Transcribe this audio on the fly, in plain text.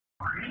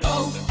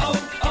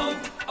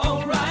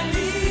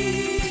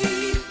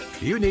O'Reilly.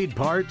 You need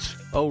parts?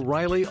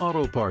 O'Reilly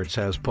Auto Parts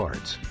has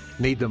parts.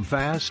 Need them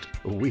fast?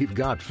 We've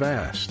got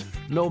fast.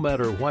 No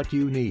matter what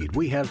you need,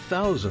 we have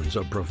thousands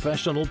of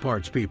professional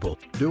parts people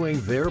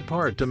doing their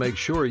part to make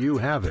sure you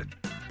have it.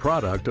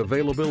 Product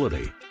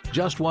availability.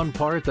 Just one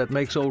part that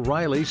makes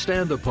O'Reilly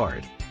stand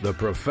apart. The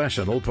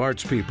professional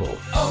parts people.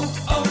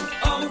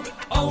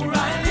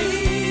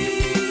 O'Reilly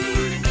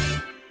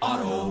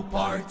Auto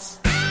Parts.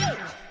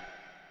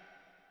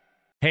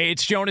 Hey,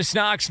 it's Jonas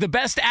Knox. The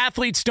best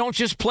athletes don't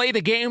just play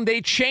the game, they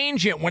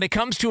change it. When it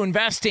comes to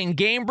investing,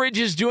 GameBridge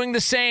is doing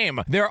the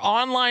same. Their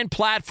online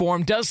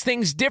platform does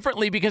things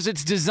differently because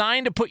it's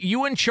designed to put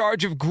you in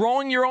charge of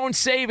growing your own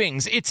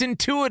savings. It's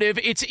intuitive,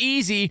 it's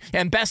easy,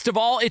 and best of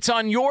all, it's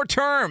on your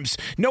terms.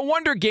 No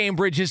wonder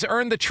GameBridge has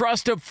earned the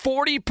trust of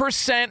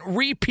 40%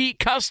 repeat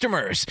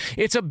customers.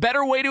 It's a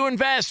better way to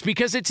invest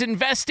because it's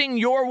investing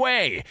your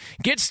way.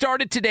 Get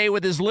started today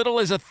with as little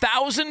as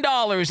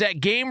 $1,000 at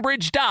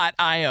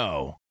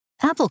GameBridge.io.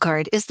 Apple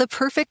Card is the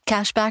perfect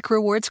cashback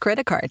rewards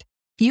credit card.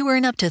 You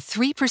earn up to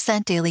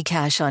 3% daily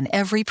cash on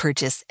every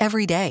purchase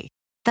every day.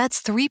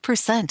 That's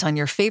 3% on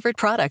your favorite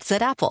products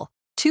at Apple,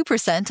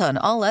 2% on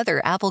all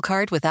other Apple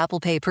Card with Apple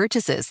Pay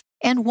purchases,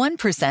 and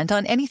 1%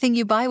 on anything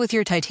you buy with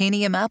your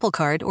titanium Apple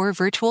Card or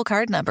virtual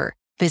card number.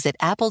 Visit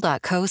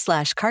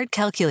apple.co/card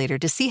calculator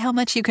to see how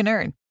much you can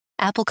earn.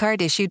 Apple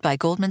Card issued by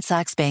Goldman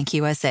Sachs Bank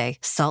USA,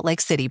 Salt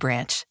Lake City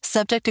branch.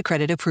 Subject to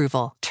credit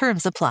approval.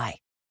 Terms apply.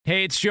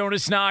 Hey, it's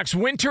Jonas Knox.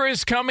 Winter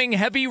is coming.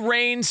 Heavy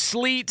rain,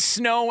 sleet,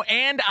 snow,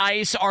 and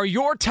ice. Are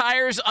your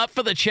tires up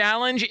for the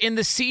challenge? In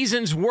the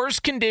season's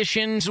worst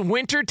conditions,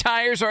 winter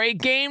tires are a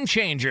game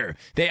changer.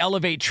 They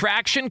elevate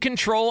traction,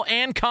 control,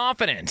 and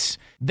confidence.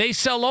 They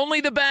sell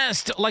only the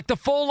best, like the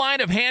full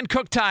line of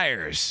hand-cooked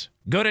tires.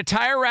 Go to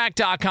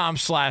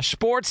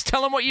TireRack.com/sports.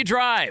 Tell them what you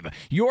drive.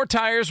 Your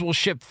tires will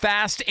ship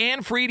fast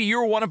and free to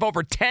your one of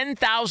over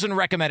 10,000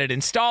 recommended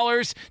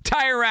installers.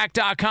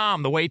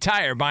 TireRack.com, the way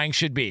tire buying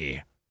should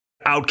be.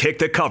 Outkick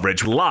the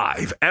coverage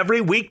live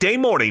every weekday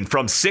morning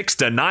from 6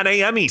 to 9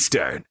 a.m.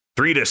 Eastern,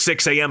 3 to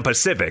 6 a.m.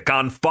 Pacific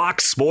on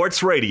Fox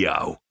Sports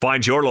Radio.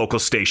 Find your local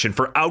station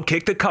for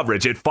Outkick the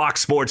coverage at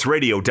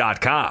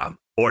foxsportsradio.com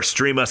or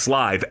stream us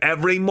live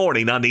every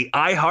morning on the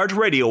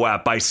iHeartRadio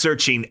app by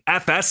searching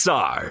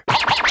FSR. Now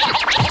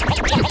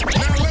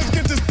let's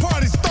get this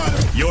party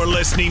started. You're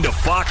listening to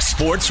Fox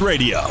Sports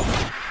Radio.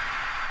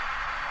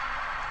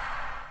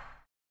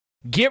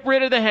 Get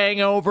rid of the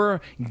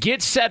hangover,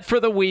 get set for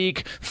the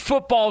week,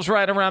 football's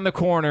right around the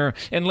corner,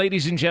 and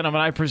ladies and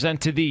gentlemen, I present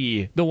to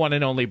thee the one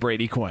and only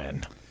Brady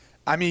Quinn.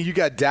 I mean, you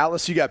got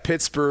Dallas, you got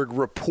Pittsburgh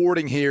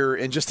reporting here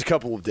in just a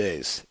couple of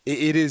days.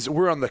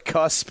 We're on the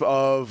cusp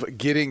of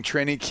getting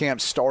training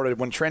camp started.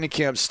 When training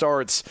camp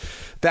starts,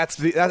 that's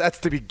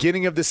the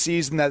beginning of the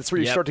season. That's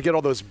where you start to get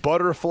all those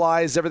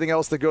butterflies, everything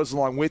else that goes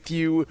along with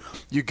you.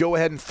 You go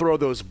ahead and throw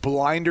those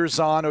blinders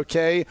on,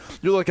 okay?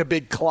 You're like a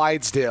big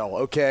Clydesdale,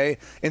 okay,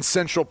 in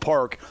Central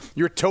Park.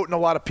 You're toting a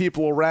lot of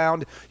people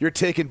around. You're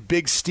taking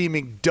big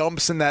steaming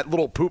dumps in that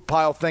little poop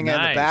pile thing in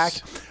the back.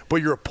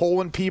 But you're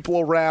pulling people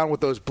around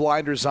with those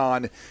blinders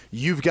on.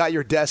 You've got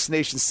your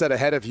destination set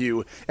ahead of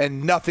you,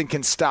 and nothing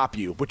can stop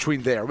you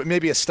between there.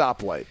 Maybe a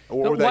stoplight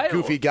or that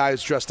goofy guy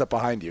who's dressed up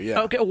behind you.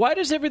 Yeah. Okay, why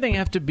does everything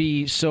have to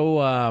be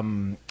so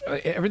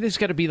everything's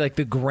got to be like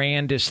the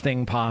grandest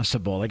thing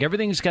possible? Like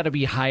everything's got to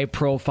be high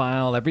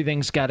profile.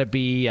 Everything's got to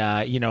be,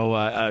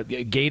 a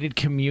gated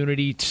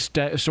community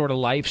sort of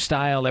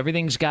lifestyle.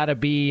 Everything's got to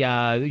be,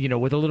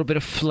 with a little bit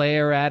of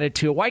flair added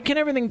to it. Why can't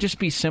everything just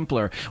be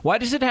simpler? Why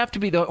does it have to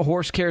be the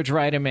horse carriage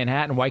ride in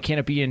Manhattan? Why can't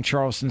it be in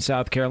Charleston,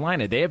 South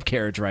Carolina? They have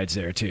carriage rides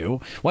there too.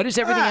 Why does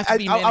everything have to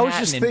be Manhattan? I was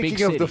just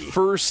thinking of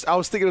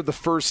the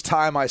first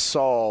time I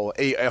saw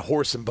a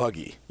horse and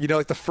buggy.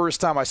 Like the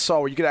first time I saw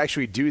where you could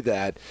actually do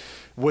that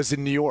was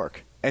in New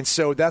York. And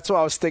so that's why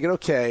I was thinking,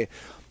 okay,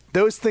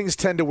 those things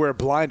tend to wear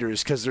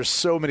blinders because there's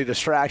so many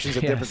distractions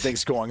and different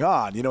things going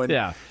on.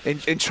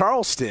 In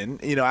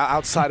Charleston,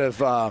 outside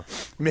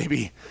of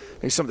maybe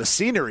some of the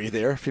scenery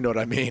there, if you know what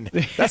I mean.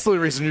 That's the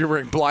only reason you're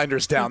wearing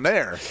blinders down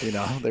there.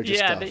 They're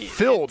just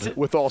filled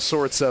with all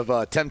sorts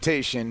of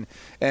temptation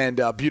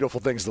and beautiful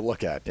things to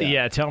look at.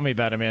 Yeah, tell me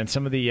about it, man.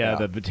 Some of the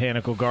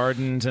botanical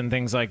gardens and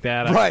things like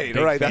that.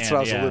 Right. That's what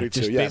I was alluding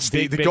to. Yes,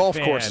 the golf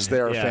courses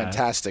there are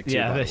fantastic too.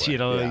 Yeah,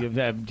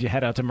 you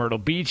head out to Myrtle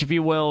Beach, if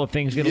you will, if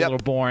things get a little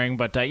boring.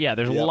 But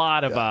there's a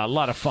lot of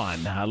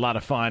fun. A lot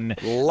of fun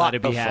to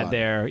be had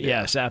there.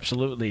 Yeah. Yes,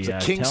 absolutely.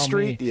 King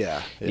Street?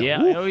 Yeah.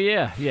 Oh,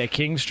 yeah. Yeah,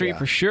 King Street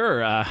for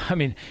sure.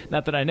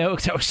 Not that I know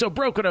because I was so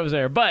broke when I was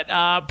there.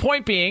 But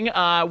point being,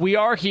 we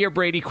are here,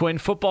 Brady Quinn.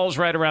 Football's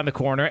right around the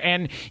corner.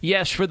 And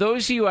yes, for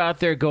those of you out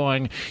there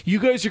going, you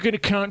guys are going to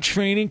count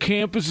training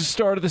camp as the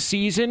start of the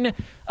season?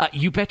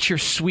 You bet your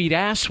sweet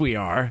ass we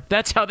are.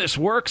 That's how this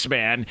works,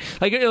 man.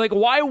 Like,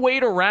 why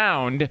wait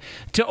around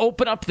to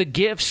open up the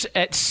gifts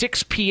at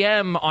 6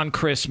 p.m. on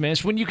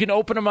Christmas when you can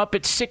open them up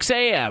at 6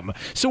 a.m.?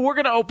 So we're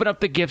going to open up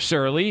the gifts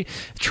early.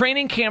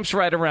 Training camp's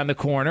right around the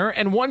corner.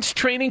 And once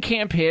training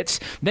camp hits, hits.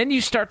 Then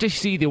you start to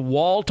see the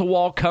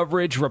wall-to-wall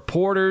coverage,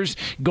 reporters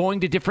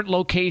going to different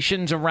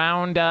locations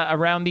around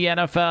the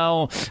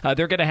NFL.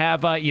 They're going to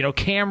have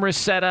cameras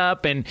set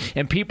up and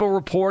people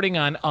reporting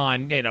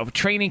on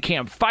training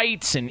camp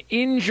fights and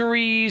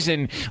injuries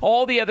and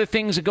all the other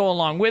things that go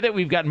along with it.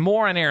 We've got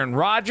more on Aaron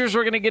Rodgers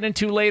we're going to get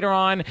into later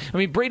on. I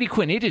mean, Brady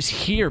Quinn, it is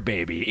here,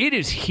 baby. It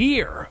is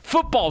here.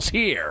 Football's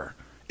here.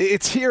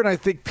 It's here, and I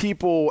think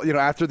people,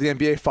 after the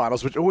NBA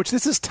Finals, which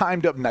this is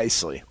timed up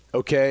nicely,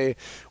 okay?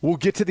 We'll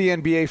get to the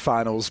NBA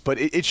Finals, but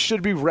it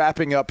should be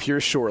wrapping up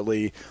here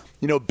shortly.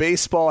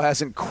 Baseball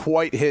hasn't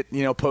quite hit,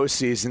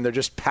 postseason. They're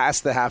just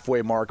past the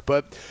halfway mark,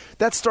 but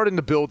that's starting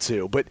to build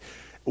too. But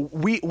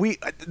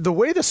the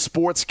way the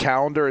sports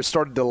calendar has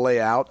started to lay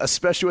out,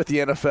 especially with the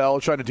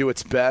NFL trying to do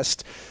its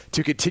best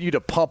to continue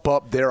to pump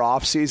up their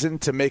offseason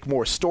to make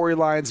more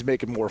storylines,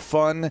 make it more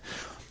fun.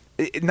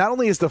 Not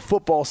only is the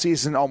football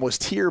season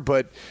almost here,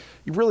 but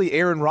really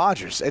Aaron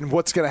Rodgers and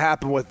what's going to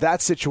happen with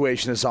that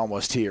situation is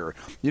almost here.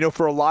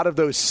 For a lot of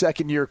those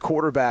second-year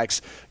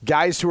quarterbacks,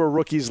 guys who were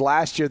rookies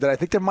last year that I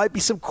think there might be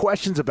some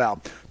questions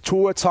about.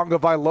 Tua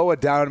Tagovailoa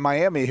down in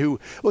Miami,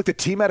 who, look, the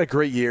team had a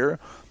great year,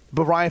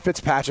 but Ryan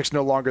Fitzpatrick's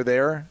no longer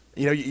there.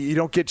 You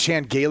don't get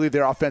Chan Gailey,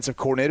 their offensive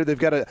coordinator. They've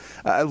got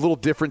a little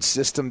different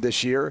system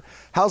this year.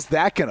 How's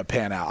that going to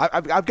pan out?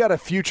 I've got a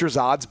futures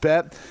odds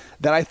bet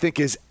that I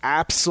think is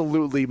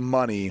absolutely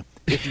money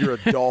if you're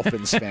a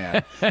Dolphins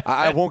fan.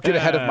 I won't get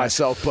ahead of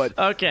myself, but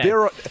okay.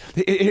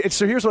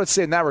 So here's what I'd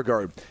say in that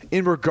regard.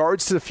 In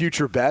regards to the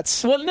future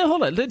bets. Well, no,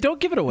 hold on. Don't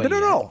give it away.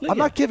 No. I'm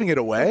not giving it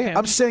away. Okay.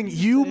 I'm saying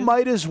you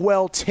might as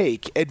well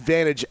take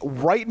advantage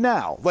right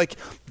now. Like,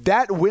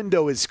 that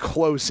window is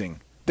closing.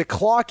 The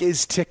clock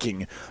is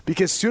ticking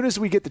because as soon as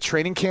we get the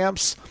training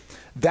camps,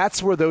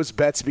 that's where those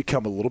bets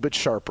become a little bit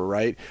sharper,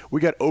 right?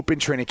 We got open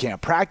training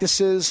camp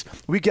practices.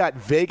 We got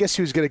Vegas,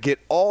 who's going to get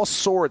all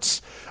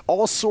sorts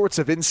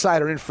of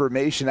insider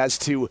information as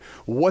to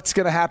what's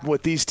going to happen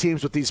with these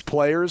teams, with these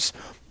players.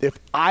 If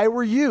I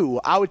were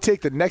you, I would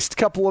take the next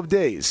couple of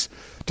days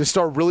to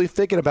start really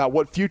thinking about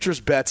what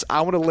futures bets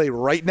I want to lay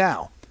right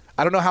now.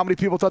 I don't know how many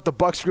people thought the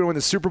Bucs were going to win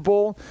the Super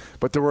Bowl,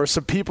 but there were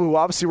some people who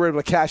obviously were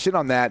able to cash in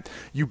on that.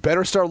 You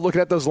better start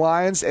looking at those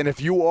lines, and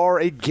if you are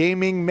a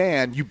gaming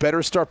man, you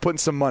better start putting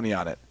some money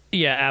on it.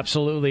 Yeah,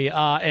 absolutely.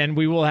 And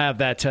we will have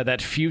that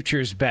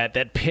futures bet,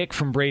 that pick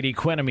from Brady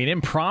Quinn. I mean,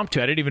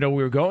 impromptu. I didn't even know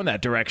we were going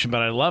that direction,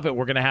 but I love it.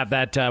 We're going to have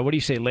that, what do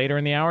you say, later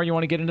in the hour? You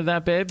want to get into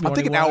that, babe? I'm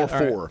thinking hour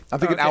 4. I'm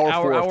thinking hour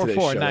 4 of today's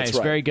show. Nice.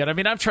 Right. Very good. I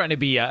mean, I'm trying to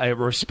be a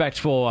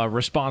respectful,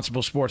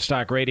 responsible sports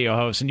talk radio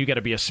host, and you got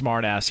to be a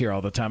smart ass here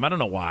all the time. I don't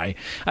know why.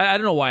 I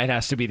don't know why it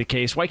has to be the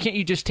case. Why can't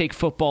you just take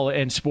football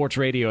and sports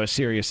radio as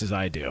serious as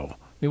I do? I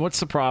mean,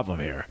 what's the problem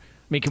here?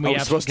 I mean, can we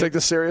supposed to take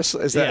this serious?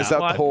 Is that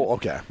the whole?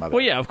 Okay. My bad.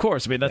 Well, yeah, of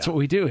course. I mean, that's what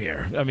we do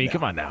here. I mean,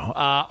 come on now.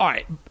 All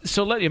right.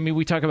 So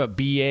we talk about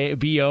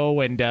BO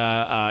and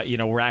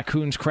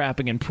raccoons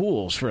crapping in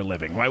pools for a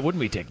living. Why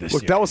wouldn't we take this?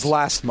 Look, that was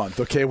last month.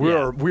 Okay, we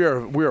are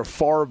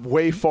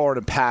way far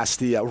and past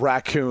the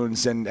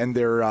raccoons and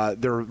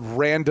their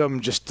random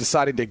just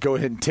deciding to go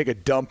ahead and take a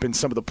dump in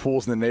some of the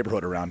pools in the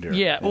neighborhood around here.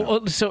 Yeah.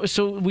 Well,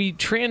 so we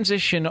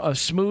transition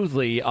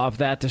smoothly off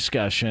that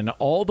discussion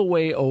all the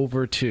way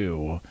over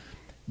to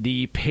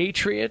the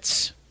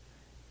Patriots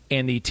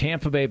and the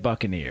Tampa Bay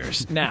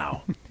Buccaneers.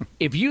 Now,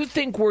 if you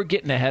think we're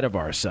getting ahead of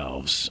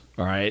ourselves,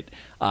 all right,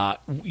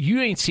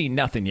 you ain't seen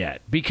nothing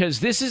yet,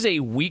 because this is a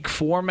Week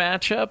 4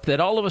 matchup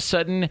that all of a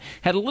sudden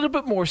had a little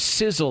bit more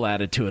sizzle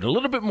added to it, a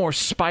little bit more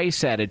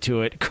spice added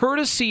to it,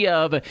 courtesy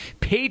of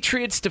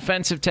Patriots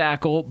defensive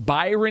tackle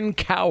Byron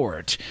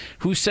Cowart,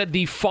 who said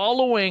the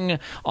following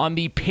on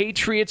the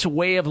Patriots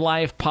Way of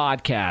Life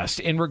podcast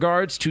in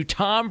regards to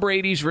Tom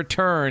Brady's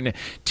return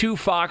to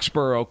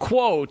Foxborough.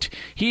 Quote,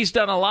 he's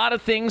done a lot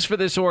of things for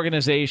this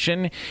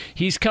organization.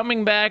 He's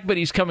coming back, but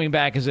he's coming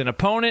back as an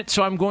opponent,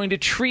 so I'm going to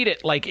treat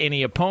it like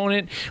any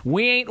opponent.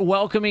 We ain't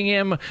welcoming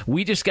him.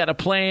 We just got to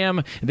play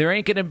him. There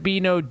ain't going to be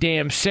no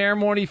damn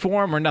ceremony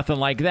for him or nothing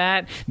like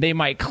that. They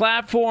might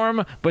clap for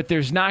him, but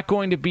there's not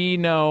going to be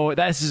no,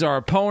 this is our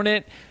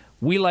opponent.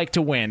 We like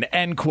to win,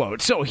 end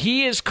quote. So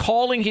he is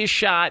calling his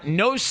shot.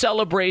 No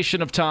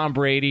celebration of Tom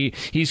Brady.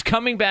 He's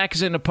coming back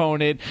as an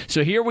opponent.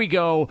 So here we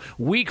go,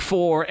 Week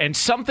 4, and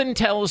something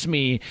tells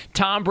me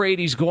Tom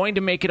Brady's going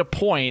to make it a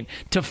point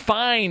to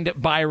find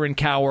Byron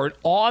Cowart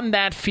on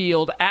that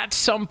field at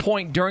some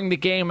point during the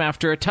game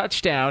after a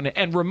touchdown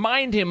and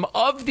remind him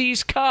of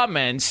these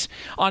comments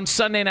on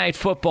Sunday Night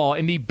Football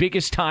in the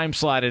biggest time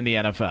slot in the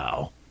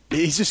NFL.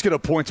 He's just going to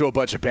point to a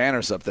bunch of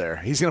banners up there.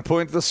 He's going to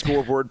point to the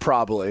scoreboard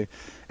probably,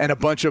 and a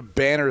bunch of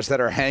banners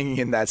that are hanging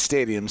in that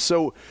stadium.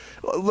 So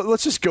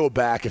let's just go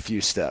back a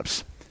few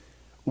steps.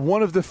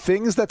 One of the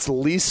things that's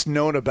least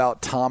known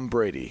about Tom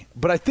Brady,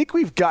 but I think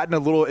we've gotten a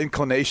little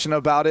inclination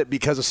about it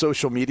because of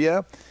social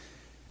media,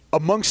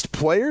 amongst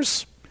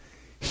players,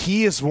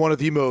 he is one of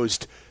the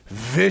most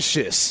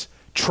vicious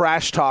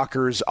trash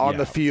talkers on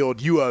the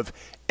field you have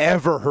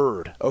ever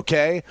heard,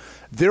 okay?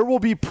 There will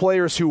be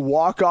players who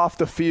walk off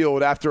the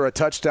field after a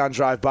touchdown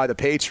drive by the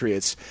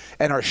Patriots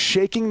and are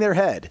shaking their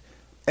head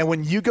And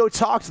when you go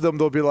talk to them,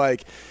 they'll be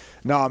like,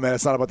 no, man,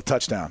 it's not about the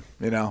touchdown.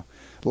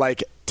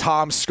 Like,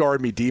 Tom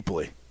scarred me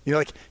deeply.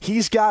 Like,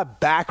 he's got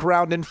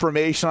background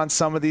information on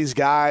some of these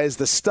guys.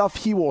 The stuff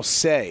he will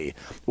say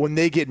when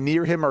they get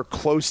near him or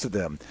close to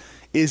them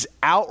is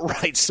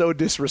outright so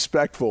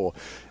disrespectful.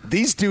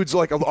 These dudes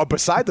are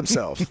beside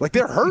themselves. Like,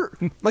 they're hurt.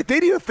 Like, they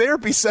need a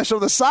therapy session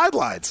on the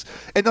sidelines.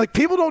 And, like,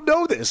 people don't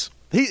know this.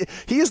 He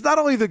is not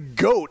only the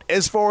GOAT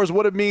as far as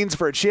what it means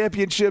for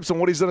championships and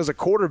what he's done as a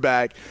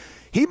quarterback,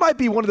 he might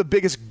be one of the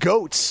biggest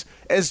GOATs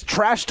as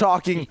trash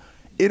talking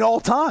in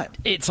all time.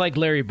 It's like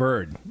Larry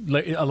Bird.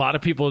 A lot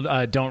of people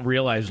don't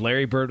realize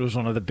Larry Bird was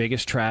one of the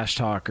biggest trash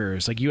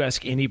talkers. Like, you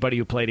ask anybody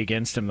who played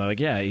against him, they're like,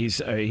 yeah,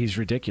 he's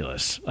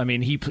ridiculous. I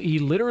mean, he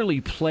literally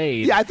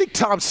played. Yeah, I think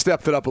Tom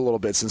stepped it up a little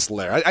bit since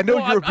Larry. I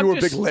know you're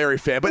a big Larry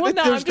fan, but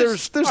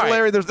there's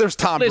Larry, there's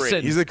Tom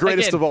Brady. He's the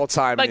greatest of all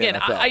time. Again,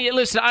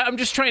 I'm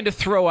just trying to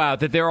throw out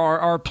that there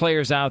are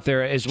players out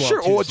there as well.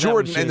 Sure, well,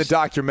 Jordan in the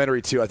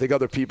documentary too. I think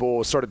other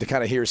people started to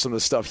kind of hear some of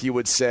the stuff he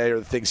would say or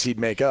the things he'd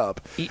make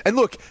up. And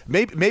look,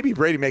 maybe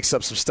Brady makes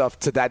up some stuff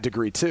to that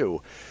degree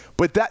too,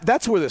 but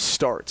that's where this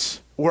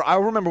starts. Where I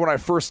remember when I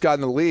first got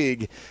in the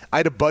league, I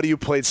had a buddy who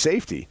played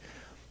safety,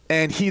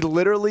 and he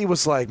literally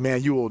was like,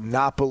 man, you will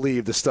not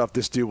believe the stuff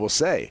this dude will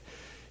say.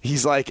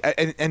 He's like,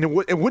 and it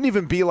wouldn't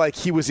even be like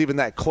he was even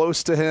that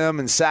close to him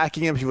and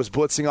sacking him. He was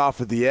blitzing off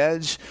of the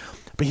edge,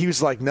 but he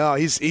was like, no,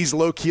 he's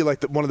low-key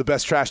like one of the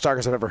best trash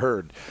talkers I've ever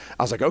heard.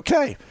 I was like,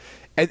 okay.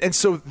 And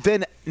so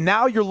then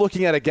now you're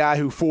looking at a guy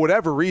who, for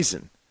whatever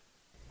reason,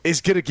 is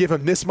going to give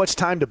him this much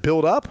time to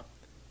build up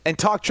and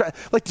talk trash.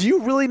 Like, do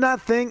you really not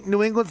think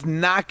New England's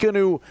not going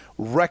to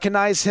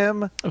recognize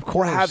him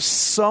or have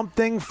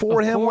something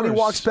for him when he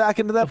walks back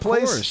into that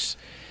place? Of course.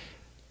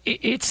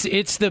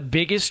 It's the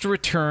biggest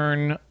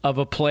return of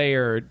a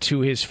player to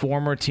his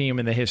former team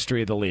in the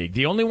history of the league.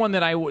 The only one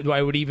that I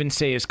would even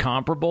say is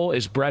comparable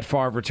is Brett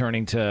Favre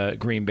returning to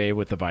Green Bay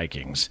with the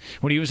Vikings.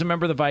 When he was a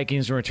member of the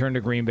Vikings and returned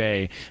to Green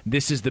Bay,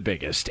 this is the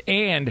biggest.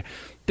 And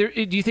do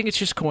you think it's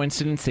just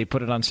coincidence they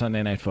put it on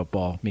Sunday Night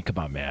Football? I mean, come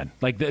on, man.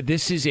 Like,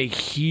 this is a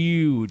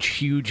huge,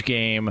 huge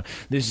game.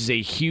 This is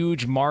a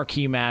huge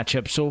marquee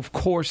matchup. So, of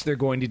course, they're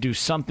going to do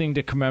something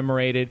to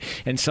commemorate it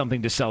and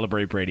something to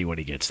celebrate Brady when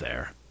he gets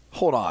there.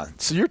 Hold on.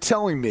 So you're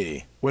telling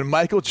me when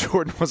Michael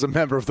Jordan was a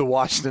member of the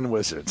Washington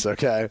Wizards,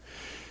 okay,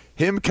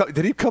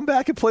 did he come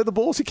back and play the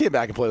Bulls? He came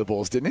back and played the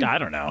Bulls, didn't he? I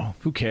don't know.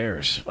 Who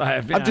cares?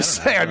 I'm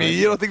just saying. I mean,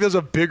 you don't think there's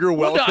a bigger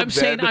welcome? Well, no, I'm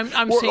saying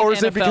or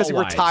is it because he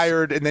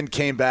retired and then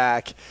came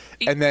back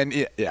and then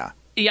yeah?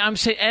 Yeah, I'm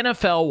saying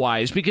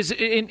NFL-wise, because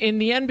in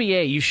the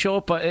NBA, you show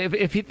up,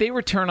 if they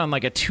return on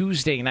like a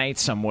Tuesday night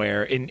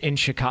somewhere in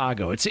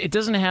Chicago, it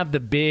doesn't have the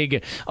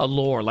big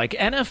allure. Like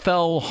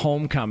NFL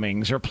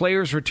homecomings or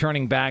players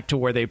returning back to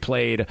where they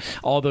played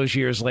all those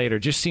years later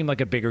just seem like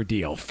a bigger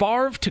deal.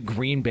 Favre to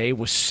Green Bay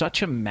was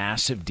such a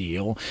massive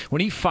deal. When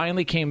he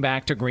finally came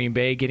back to Green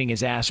Bay, getting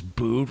his ass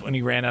booed when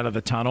he ran out of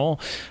the tunnel,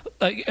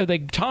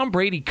 like Tom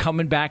Brady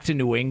coming back to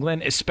New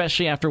England,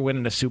 especially after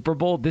winning a Super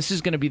Bowl, this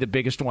is going to be the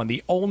biggest one.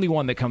 The only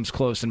one that comes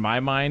close in my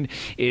mind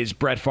is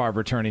Brett Favre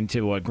returning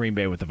to Green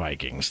Bay with the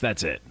Vikings.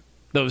 That's it.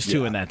 Those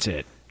two, and that's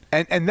it.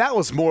 And that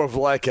was more of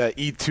like a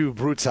E tu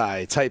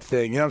Brutai type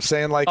thing. You know what I'm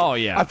saying? Like, oh,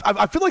 yeah.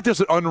 I feel like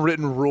there's an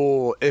unwritten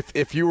rule.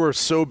 If you were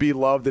so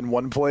beloved in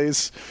one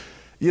place,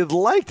 you'd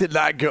like to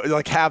not go,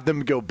 like, have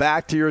them go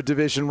back to your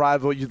division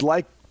rival. You'd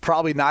like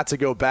probably not to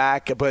go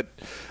back. But,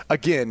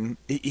 again,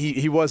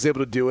 he was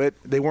able to do it.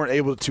 They weren't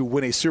able to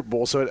win a Super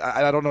Bowl, so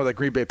I don't know that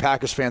Green Bay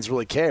Packers fans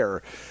really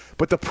care.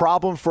 But the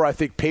problem for, I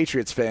think,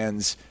 Patriots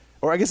fans,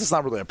 or I guess it's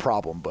not really a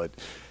problem, but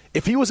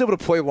if he was able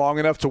to play long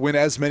enough to win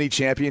as many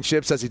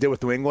championships as he did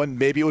with New England,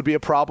 maybe it would be a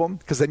problem,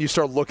 because then you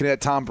start looking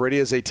at Tom Brady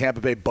as a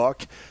Tampa Bay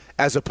Buck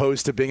as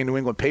opposed to being a New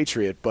England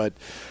Patriot. But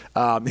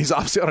he's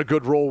obviously on a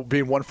good roll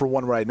being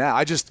 1-for-1 right now.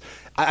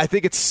 I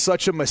think it's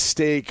such a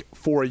mistake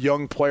for a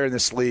young player in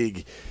this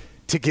league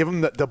to give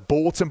him the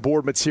bulletin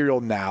board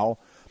material now,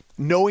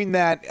 knowing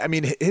that, I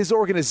mean, his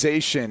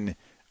organization,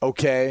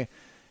 okay,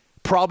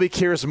 probably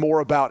cares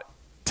more about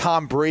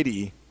Tom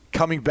Brady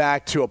coming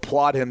back to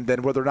applaud him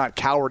than whether or not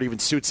Coward even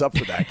suits up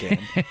for that game.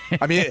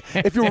 I mean,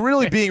 if you're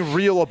really being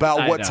real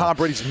about what Tom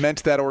Brady's meant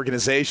to that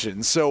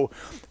organization. So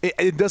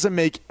it doesn't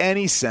make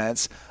any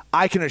sense.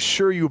 I can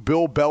assure you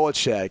Bill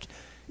Belichick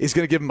is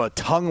going to give him a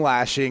tongue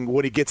lashing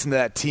when he gets into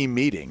that team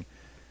meeting.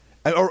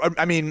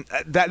 I mean,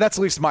 that's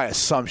at least my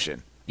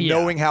assumption. Yeah.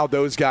 Knowing how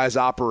those guys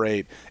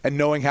operate and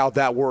knowing how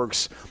that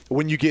works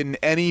when you get in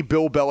any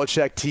Bill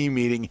Belichick team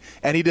meeting,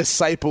 any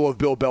disciple of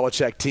Bill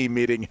Belichick team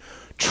meeting,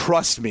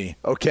 trust me,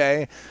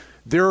 okay,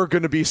 there are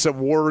going to be some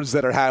words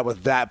that are had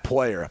with that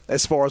player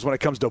as far as when it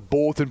comes to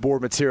bulletin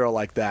board material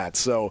like that.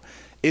 So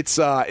it's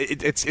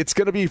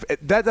going to be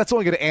that's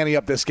only going to ante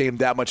up this game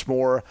that much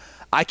more.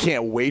 I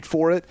can't wait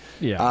for it.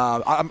 Yeah.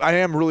 I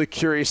am really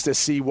curious to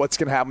see what's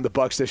going to happen to the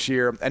Bucs this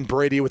year, and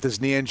Brady with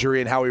his knee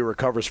injury and how he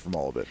recovers from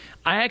all of it.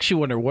 I actually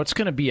wonder what's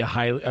going to be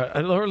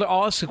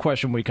I'll ask the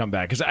question when we come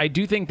back, because I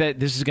do think that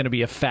this is going to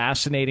be a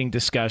fascinating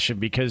discussion,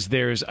 because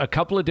there's a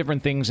couple of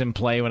different things in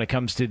play when it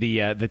comes to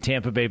the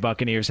Tampa Bay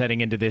Buccaneers heading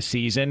into this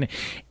season,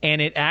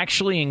 and it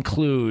actually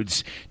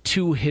includes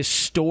two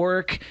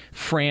historic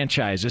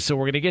franchises. So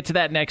we're going to get to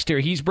that next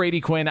year. He's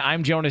Brady Quinn.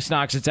 I'm Jonas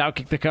Knox. It's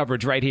Outkick the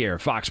Coverage right here,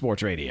 Fox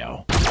Sports Radio.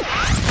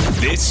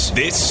 This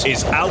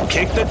is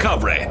Outkick the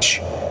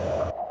Coverage.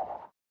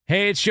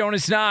 Hey, it's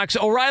Jonas Knox.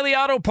 O'Reilly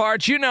Auto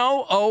Parts, you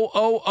know,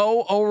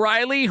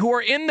 O'Reilly, who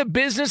are in the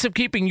business of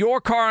keeping your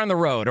car on the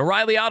road.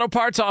 O'Reilly Auto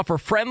Parts offer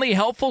friendly,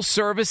 helpful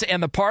service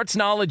and the parts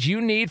knowledge you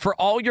need for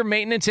all your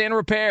maintenance and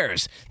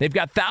repairs. They've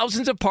got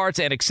thousands of parts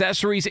and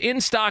accessories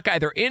in stock,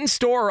 either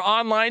in-store or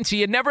online, so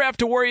you never have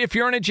to worry if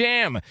you're in a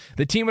jam.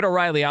 The team at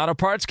O'Reilly Auto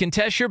Parts can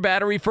test your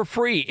battery for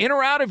free, in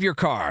or out of your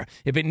car.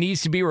 If it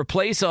needs to be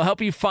replaced, they'll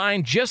help you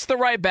find just the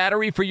right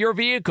battery for your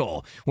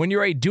vehicle. When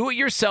you're a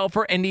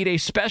do-it-yourselfer and need a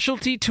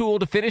specialty tool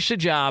to finish the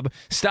job,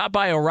 stop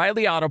by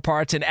O'Reilly Auto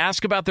Parts and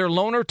ask about their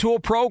loaner tool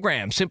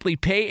program. Simply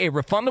pay a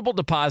refundable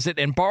deposit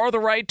and borrow the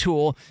right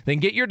tool, then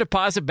get your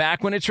deposit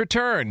back when it's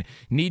returned.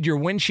 Need your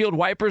windshield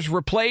wipers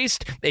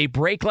replaced, a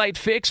brake light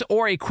fix,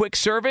 or a quick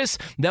service?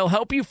 They'll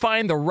help you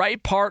find the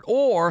right part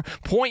or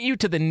point you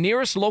to the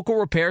nearest local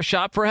repair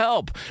shop for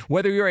help.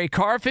 Whether you're a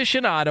car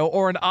aficionado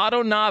or an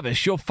auto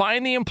novice, you'll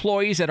find the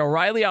employees at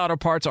O'Reilly Auto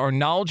Parts are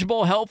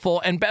knowledgeable, helpful,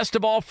 and best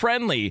of all,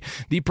 friendly.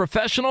 The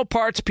professional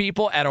parts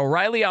people at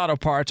O'Reilly Auto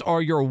Parts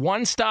are your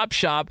one-stop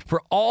shop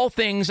for all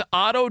things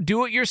auto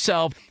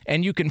do-it-yourself,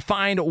 and you can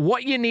find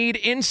what you need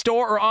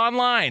in-store or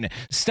online.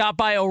 Stop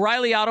by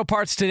O'Reilly Auto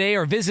Parts today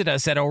or visit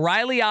us at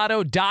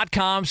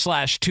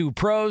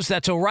O'ReillyAuto.com/2pros.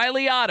 That's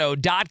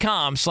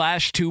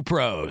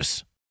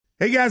O'ReillyAuto.com/2pros.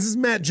 Hey guys, this is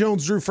Matt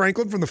Jones, Drew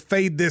Franklin from the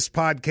Fade This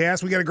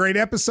podcast. We got a great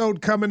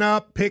episode coming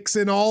up, picks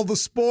in all the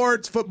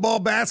sports, football,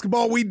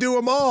 basketball, we do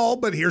them all,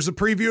 but here's a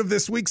preview of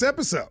this week's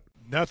episode.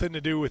 Nothing to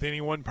do with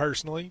anyone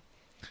personally,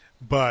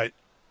 but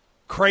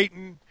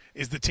Creighton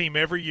is the team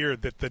every year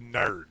that the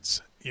nerds,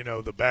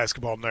 the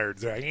basketball nerds,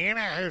 they're like,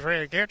 who's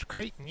ready to get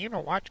Creighton?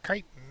 Watch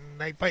Creighton.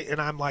 They play.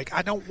 And I'm like,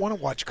 I don't want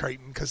to watch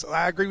Creighton because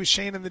I agree with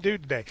Shane and the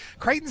dude today.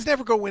 Creighton's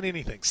never going to win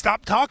anything.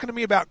 Stop talking to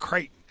me about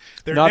Creighton.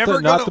 They're not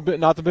never not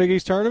the Big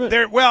East tournament.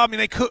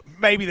 They could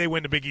maybe they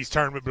win the Big East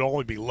tournament, but it'll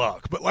only be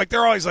luck. But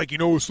they're always like,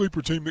 a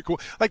sleeper team that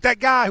like that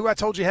guy who I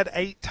told you had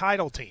 8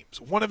 title teams.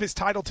 One of his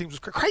title teams was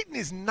Creighton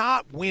is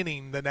not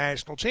winning the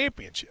national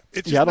championship. I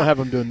don't have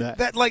them doing that.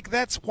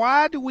 That's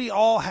why do we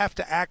all have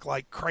to act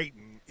like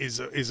Creighton is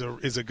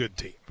a good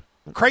team?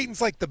 Creighton's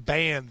like the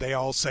band they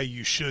all say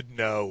you should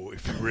know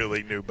if you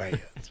really knew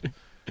bands.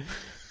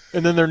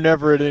 And then they're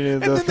never at any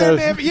of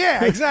the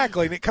yeah,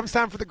 exactly. And it comes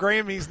time for the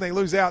Grammys, and they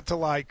lose out to,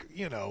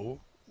 Lil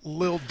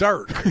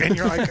Durk. And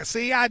you're like,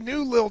 see, I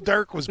knew Lil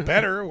Durk was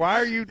better. Why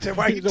are you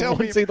telling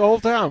me? See the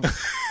whole time.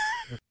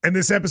 And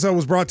this episode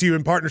was brought to you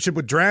in partnership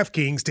with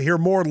DraftKings. To hear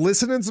more,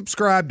 listen and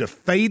subscribe to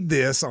Fade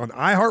This on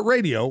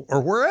iHeartRadio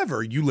or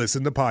wherever you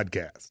listen to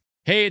podcasts.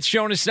 Hey, it's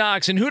Jonas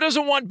Knox, and who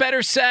doesn't want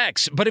better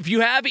sex? But if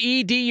you have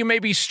ED, you may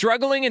be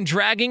struggling and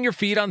dragging your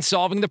feet on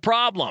solving the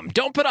problem.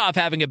 Don't put off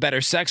having a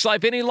better sex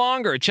life any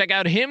longer. Check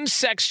out Hims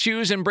Sex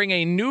Chews and bring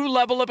a new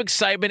level of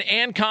excitement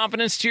and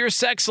confidence to your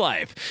sex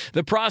life.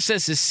 The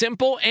process is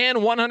simple and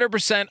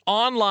 100%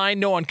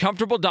 online, no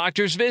uncomfortable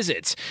doctor's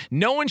visits.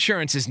 No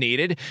insurance is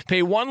needed.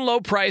 Pay one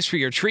low price for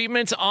your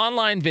treatments,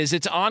 online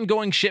visits,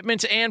 ongoing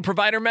shipments, and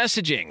provider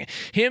messaging.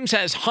 Hims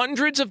has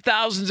hundreds of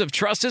thousands of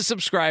trusted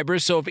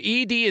subscribers, so if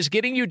ED is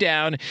getting you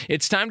down,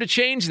 it's time to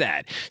change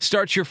that.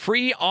 Start your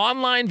free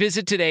online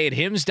visit today at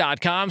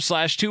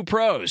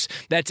hims.com/2pros.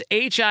 That's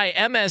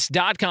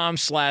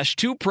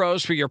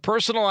HIMS.com/2pros for your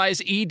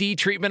personalized ED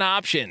treatment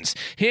options.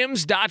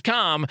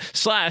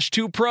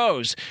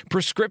 hims.com/2pros.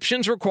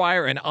 Prescriptions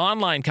require an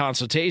online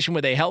consultation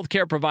with a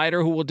healthcare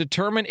provider who will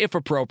determine if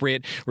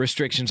appropriate.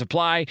 Restrictions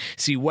apply.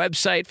 See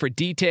website for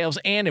details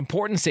and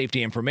important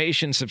safety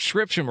information.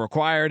 Subscription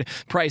required.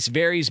 Price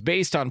varies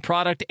based on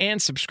product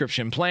and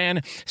subscription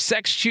plan.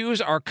 Sex Chews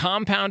are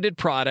compounded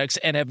products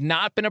and have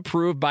not been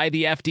approved by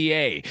the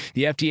FDA.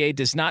 The FDA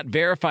does not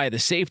verify the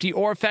safety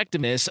or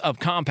effectiveness of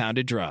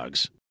compounded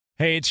drugs.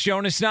 Hey, it's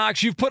Jonas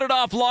Knox. You've put it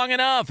off long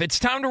enough. It's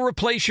time to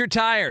replace your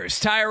tires.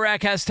 Tire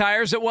Rack has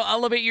tires that will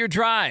elevate your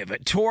drive.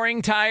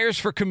 Touring tires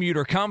for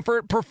commuter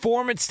comfort,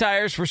 performance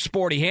tires for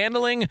sporty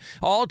handling,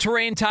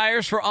 all-terrain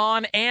tires for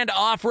on- and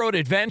off-road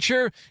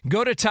adventure.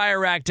 Go to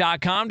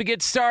TireRack.com to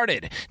get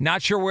started.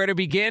 Not sure where to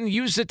begin?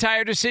 Use the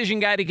Tire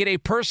Decision Guide to get a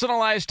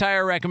personalized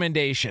tire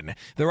recommendation.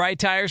 The right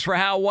tires for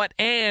how, what,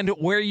 and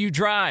where you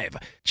drive.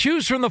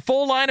 Choose from the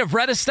full line of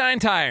Redestein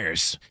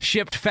tires,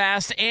 shipped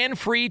fast and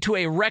free to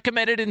a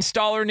recommended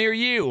installer near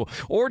you,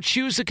 or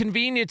choose the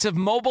convenience of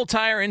mobile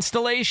tire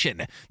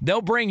installation. They'll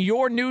bring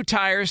your new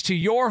tires to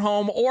your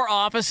home or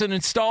office and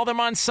install them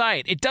on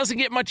site. It doesn't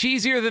get much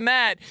easier than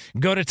that.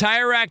 Go to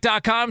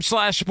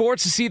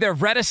TireRack.com/sports to see their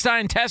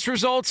Redestein test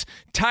results,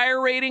 tire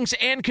ratings,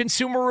 and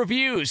consumer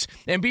reviews.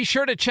 And be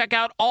sure to check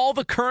out all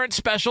the current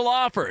special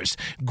offers.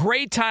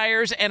 Great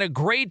tires and a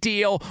great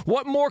deal.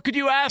 What more could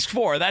you ask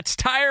for? That's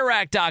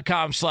TireRack.com/sports.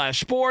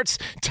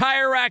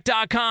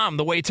 TireRack.com,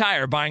 the way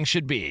tire buying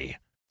should be.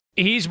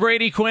 He's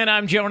Brady Quinn.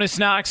 I'm Jonas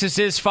Knox. This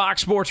is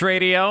Fox Sports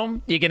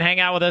Radio. You can hang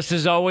out with us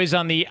as always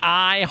on the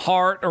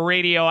iHeart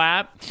Radio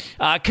app.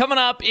 Coming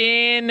up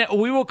in,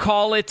 we will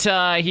call it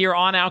here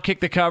on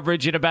Outkick the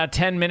Coverage in about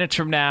 10 minutes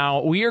from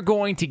now, we are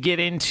going to get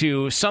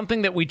into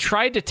something that we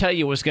tried to tell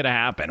you was going to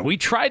happen. We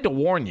tried to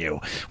warn you.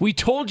 We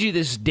told you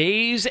this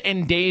days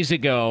and days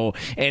ago,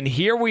 and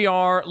here we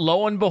are.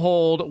 Lo and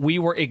behold, we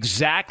were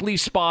exactly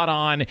spot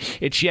on.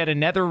 It's yet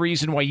another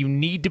reason why you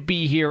need to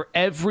be here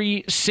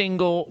every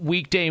single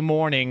weekday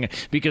morning,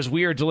 because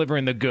we are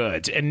delivering the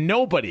goods, and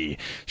nobody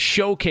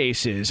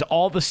showcases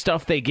all the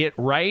stuff they get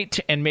right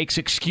and makes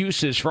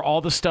excuses for all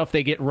the stuff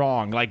they get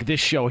wrong, like this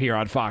show here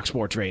on Fox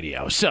Sports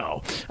Radio.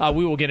 So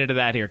we will get into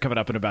that here coming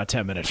up in about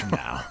 10 minutes from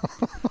now.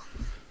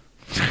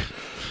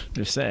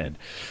 Just saying.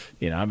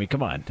 I mean,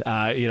 come on.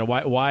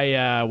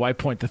 Why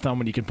point the thumb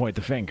when you can point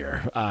the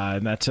finger?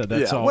 And that's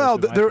all. Well,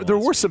 there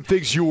were some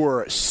things you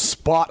were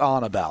spot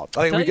on about.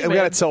 I think we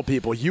got to tell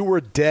people you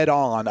were dead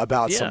on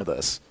about some of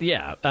this.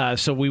 Yeah.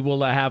 So we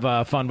will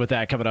have fun with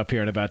that coming up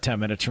here in about 10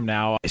 minutes from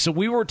now. So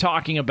we were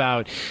talking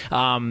about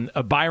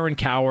Byron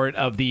Cowart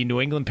of the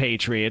New England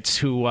Patriots,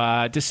 who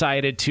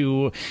decided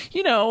to,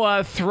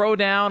 throw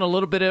down a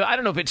little bit of, I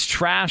don't know if it's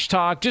trash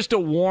talk, just a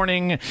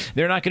warning.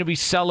 They're not going to be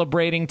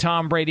celebrating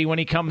Tom Brady when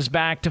he comes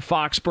back to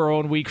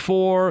Foxborough in week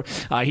 4.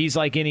 He's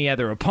like any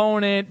other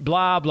opponent,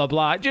 blah, blah,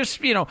 blah. Just,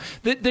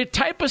 the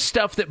type of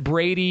stuff that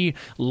Brady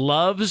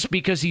loves,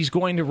 because he's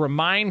going to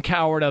remind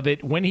Cowart of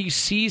it when he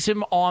sees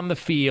him on the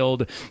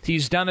field.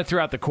 He's done it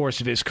throughout the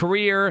course of his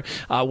career,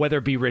 whether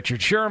it be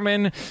Richard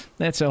Sherman.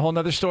 That's a whole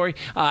nother story.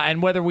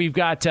 And whether we've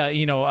got,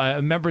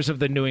 members of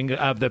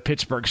the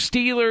Pittsburgh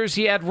Steelers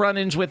he had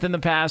run-ins with in the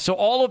past. So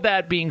all of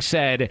that being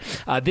said,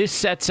 this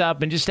sets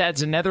up and just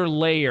adds another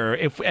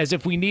layer, as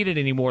if we needed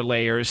any more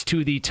layers,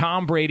 to the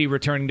Tom Brady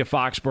returning to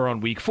Foxborough in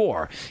week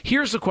 4.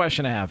 Here's the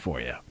question I have for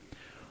you.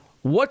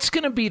 What's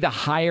going to be the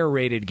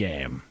higher-rated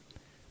game?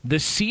 The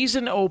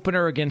season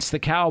opener against the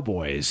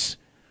Cowboys,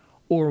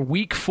 or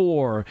week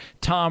 4,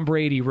 Tom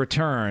Brady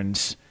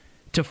returns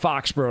to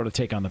Foxborough to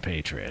take on the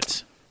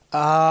Patriots?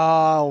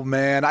 Oh,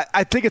 man.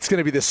 I think it's going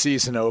to be the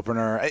season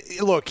opener.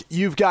 Look,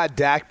 you've got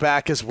Dak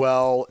back as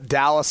well.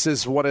 Dallas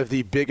is one of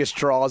the biggest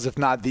draws, if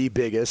not the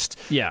biggest,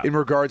 in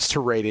regards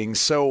to ratings.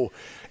 So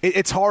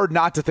it's hard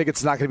not to think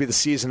it's not going to be the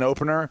season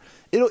opener.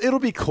 It'll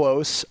be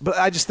close, but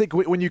I just think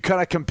when you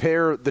kind of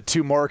compare the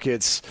two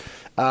markets,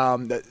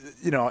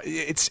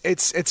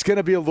 it's going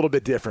to be a little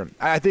bit different.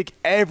 I think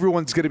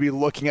everyone's going to be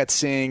looking at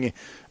seeing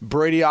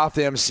Brady off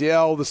the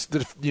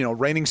MCL, the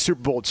reigning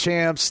Super Bowl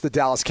champs, the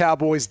Dallas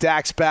Cowboys,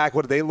 Dak's back.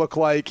 What do they look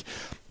like?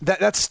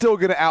 That's still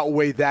going to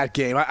outweigh that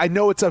game. I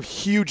know it's a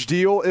huge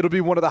deal. It'll be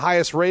one of the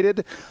highest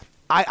rated.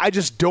 I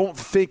just don't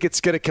think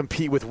it's going to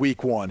compete with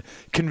week 1.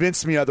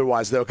 Convince me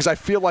otherwise, though, because I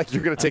feel like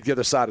you're going to take the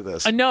other side of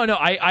this. No,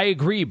 I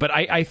agree, but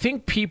I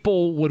think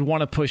people would want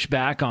to push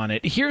back on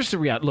it. Here's the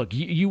reality. Look,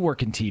 you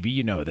work in TV.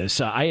 You know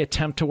this. I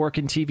attempt to work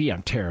in TV.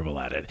 I'm terrible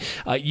at it.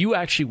 You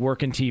actually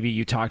work in TV.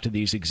 You talk to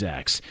these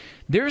execs.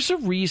 There's a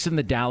reason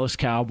the Dallas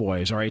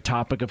Cowboys are a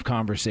topic of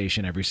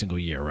conversation every single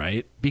year,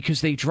 right? Because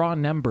they draw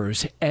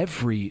numbers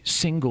every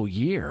single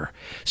year.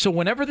 So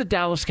whenever the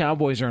Dallas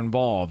Cowboys are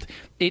involved,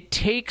 it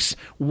takes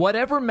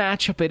whatever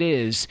matchup it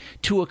is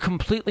to a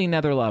completely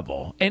another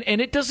level. And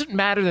it doesn't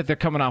matter that they're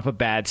coming off a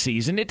bad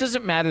season. It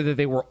doesn't matter that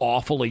they were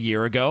awful a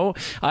year ago.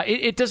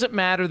 It doesn't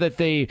matter that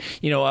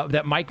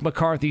that Mike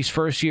McCarthy's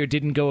first year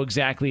didn't go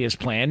exactly as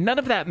planned. None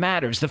of that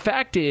matters. The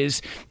fact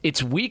is,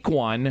 it's week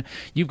 1.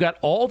 You've got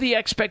all the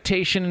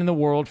expectation in the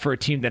world for a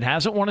team that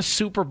hasn't won a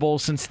Super Bowl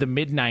since the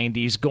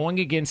mid-'90s, going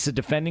against the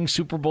defending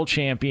Super Bowl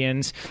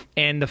champions,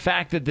 and the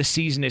fact that the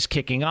season is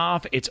kicking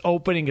off, it's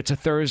opening, it's a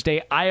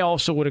Thursday. I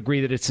also would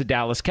agree that it's the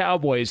Dallas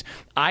Cowboys.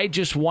 I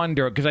just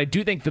wonder, because I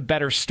do think the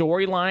better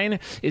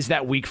storyline is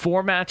that week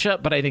 4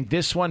 matchup, but I think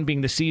this one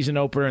being the season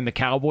opener and the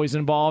Cowboys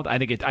involved, I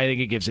think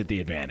it gives it the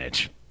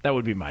advantage. That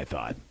would be my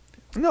thought.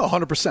 No,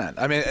 100%.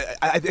 I mean,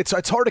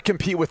 it's hard to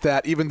compete with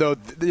that, even though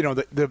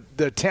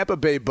the Tampa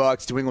Bay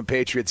Bucs New England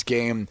Patriots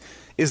game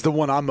is the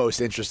one I'm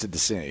most interested to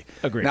see.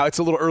 Agreed. Now, it's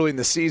a little early in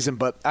the season,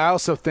 but I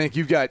also think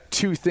you've got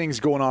two things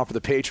going on for the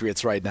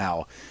Patriots right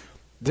now.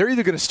 They're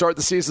either going to start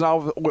the season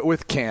off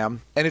with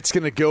Cam, and it's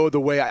going to go the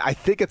way I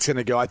think it's going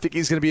to go. I think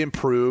he's going to be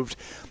improved.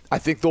 I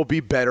think they'll be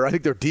better. I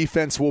think their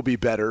defense will be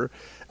better.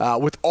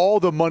 With all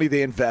the money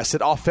they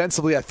invested,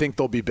 offensively, I think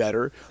they'll be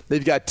better.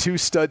 They've got 2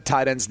 stud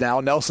tight ends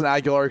now. Nelson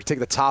Aguilar can take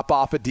the top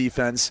off of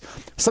defense,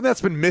 something that's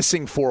been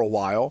missing for a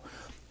while.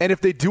 And if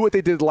they do what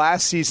they did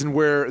last season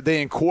where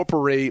they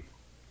incorporate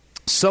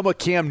some of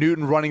Cam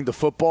Newton running the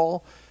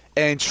football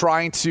and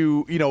trying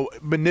to,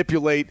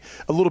 manipulate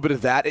a little bit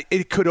of that,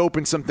 it could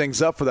open some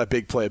things up for that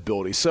big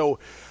playability. So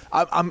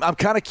I'm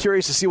kind of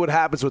curious to see what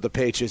happens with the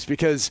Patriots,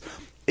 because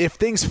if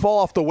things fall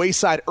off the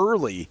wayside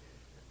early,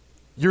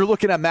 you're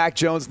looking at Mac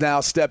Jones now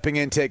stepping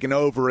in, taking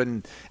over,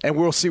 and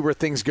we'll see where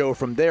things go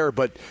from there.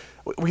 But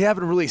we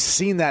haven't really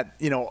seen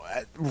that,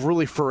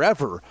 really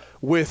forever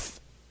with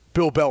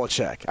Bill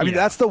Belichick. I mean,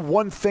 that's the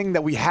one thing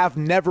that we have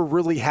never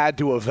really had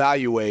to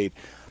evaluate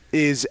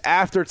is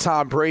after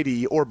Tom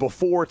Brady or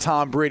before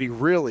Tom Brady,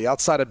 really,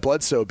 outside of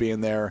Bledsoe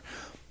being there,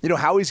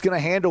 how he's going to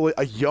handle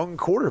a young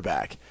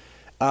quarterback.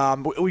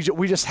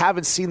 We just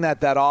haven't seen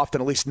that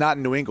often, at least not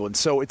in New England.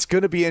 So it's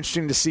going to be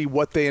interesting to see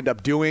what they end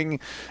up doing.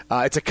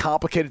 It's a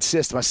complicated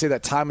system. I say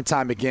that time and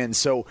time again.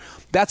 So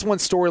that's one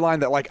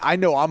storyline that, I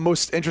know I'm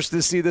most interested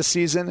to see this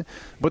season,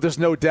 but there's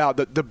no doubt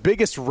that the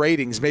biggest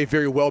ratings may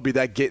very well be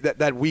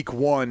that week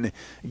 1,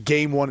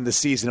 game 1 of the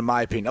season, in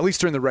my opinion, at least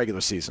during the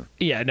regular season.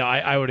 Yeah, no,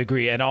 I would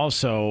agree. And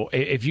also,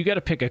 if you got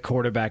to pick a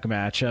quarterback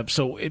matchup,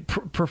 so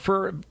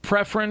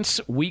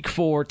preference week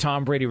 4,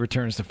 Tom Brady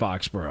returns to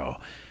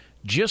Foxborough.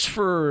 Just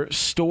for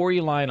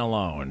storyline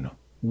alone,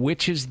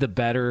 which is the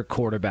better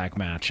quarterback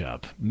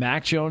matchup?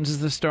 Mac Jones is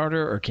the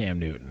starter or Cam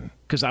Newton?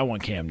 Because I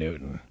want Cam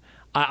Newton.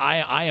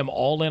 I am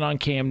all in on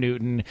Cam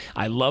Newton.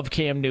 I love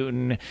Cam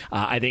Newton.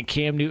 I think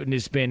Cam Newton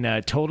has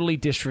been totally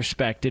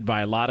disrespected by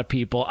a lot of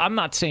people. I'm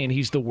not saying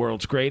he's the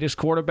world's greatest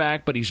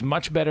quarterback, but he's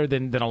much better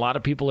than a lot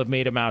of people have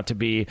made him out to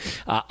be.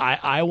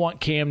 I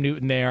want Cam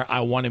Newton there. I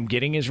want him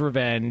getting his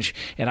revenge,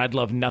 and I'd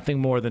love nothing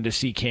more than to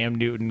see Cam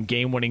Newton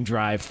game-winning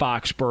drive,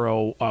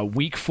 Foxborough,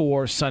 Week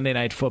 4, Sunday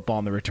Night Football,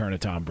 and the return of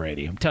Tom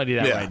Brady. I'm telling you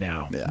that right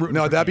now. Yeah.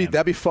 No,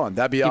 that'd be fun.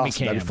 That'd be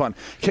awesome. That'd be fun.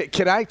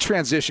 Can I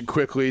transition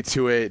quickly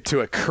to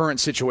a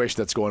current situation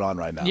that's going on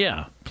right now?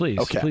 Yeah, please.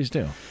 Okay. Please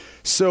do.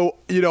 So,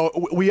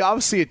 we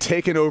obviously had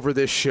taken over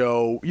this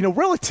show,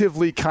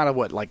 relatively kind of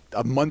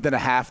a month and a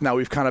half now.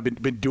 We've kind of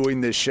been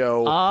doing this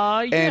show.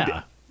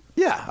 Yeah.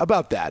 And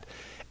about that.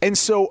 And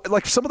so,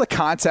 some of the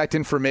contact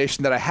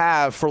information that I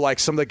have for,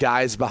 some of the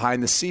guys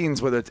behind the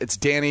scenes, whether it's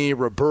Danny,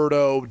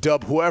 Roberto,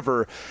 Dub,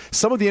 whoever,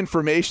 some of the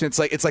information,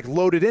 it's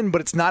loaded in,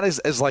 but it's not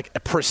as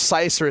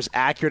precise or as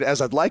accurate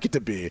as I'd like it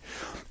to be.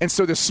 And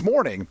so this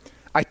morning,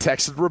 I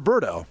texted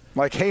Roberto,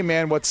 hey,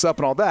 man, what's up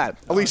and all that.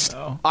 At least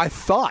I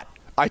thought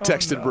I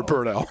texted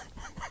Roberto.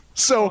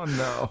 So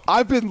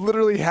I've been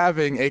literally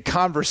having a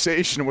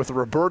conversation with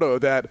Roberto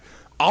that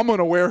I'm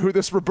unaware who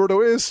this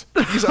Roberto is.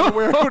 He's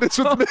unaware who it is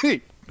with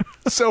me.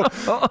 So,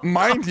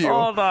 mind you,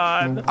 hold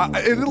on.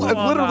 It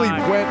literally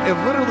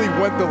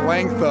went the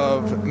length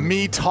of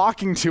me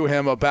talking to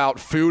him about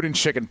food and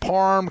chicken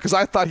parm because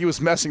I thought he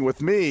was messing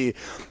with me.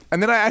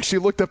 And then I actually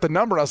looked up the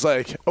number and I was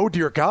like, oh,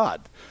 dear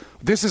God.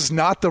 This is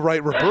not the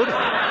right Roberto.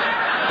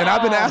 And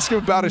I've been asking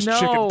him about his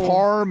chicken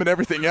parm and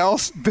everything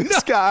else.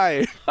 This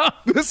guy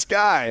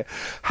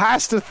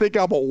has to think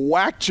I'm a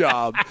whack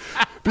job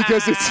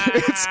because it's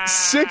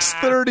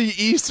 6:30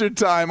 Eastern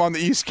time on the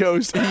East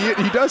Coast.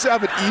 He does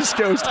have an East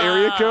Coast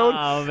area code.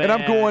 And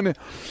I'm going,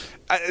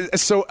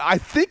 so I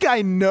think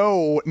I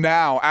know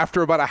now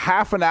after about a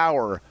half an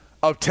hour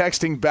of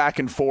texting back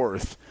and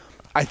forth,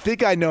 I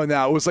think I know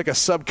now. It was like a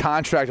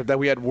subcontractor that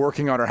we had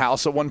working on our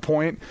house at one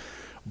point.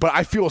 But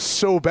I feel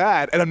so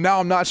bad, and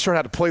I'm not sure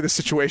how to play the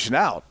situation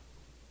out.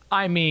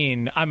 I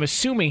mean, I'm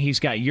assuming he's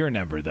got your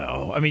number,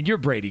 though. I mean, you're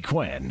Brady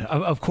Quinn.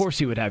 Of course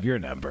he would have your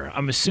number.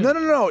 I'm assuming.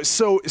 No.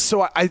 So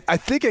I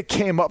think it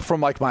came up from,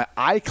 my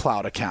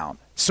iCloud account.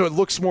 So it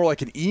looks more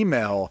like an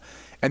email,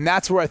 and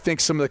that's where I think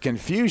some of the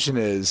confusion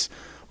is.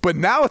 But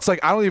now it's I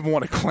don't even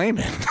want to claim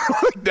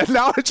it.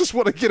 Now I just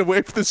want to get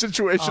away from the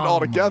situation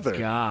altogether. Oh, my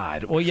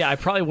God. Well, yeah, I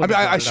probably wouldn't.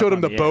 I showed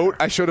him the boat.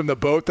 I showed him the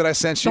boat that I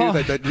sent you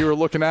that you were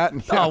looking at.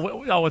 And,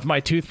 with my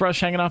toothbrush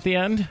hanging off the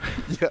end?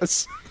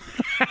 Yes.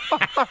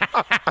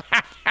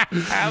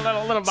 A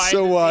little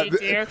so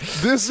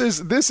this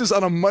is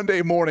on a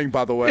Monday morning,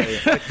 by the way.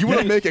 You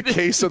want to make a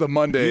case of the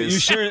Mondays? You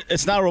sure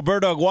it's not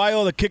Roberto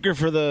Aguayo, the kicker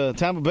for the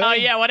Tampa Bay? Oh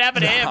yeah, what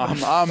happened to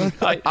him?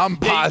 I'm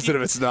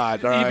positive it's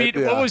not. All right,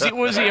 what was he?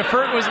 Was he a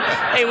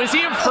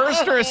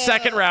first or a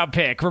second round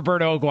pick,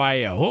 Roberto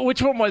Aguayo?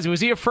 Which one was he?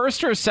 Was he a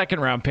first or a second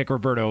round pick,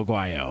 Roberto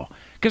Aguayo?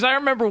 Because I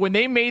remember when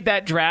they made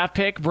that draft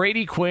pick,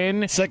 Brady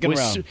Quinn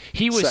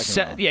he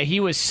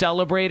was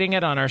celebrating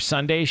it on our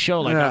Sunday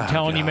show. I'm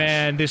telling you,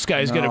 man, this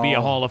guy's going to be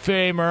a Hall of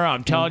Famer.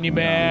 I'm telling you,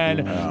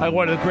 man,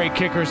 one of the great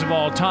kickers of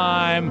all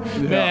time.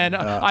 Man,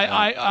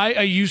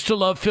 I used to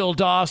love Phil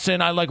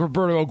Dawson. I like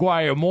Roberto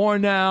Aguayo more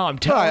now. I'm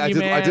telling you,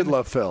 man. I did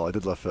love Phil.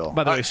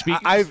 By the way,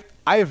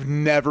 I have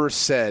never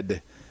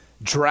said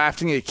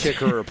drafting a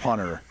kicker or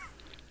punter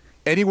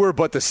anywhere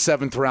but the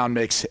 7th round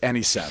makes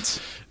any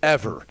sense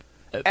ever.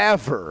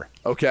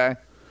 Okay?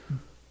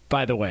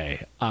 By the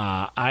way,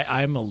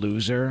 I'm a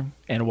loser,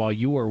 and while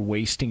you are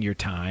wasting your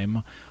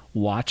time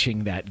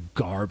watching that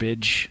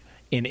garbage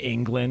in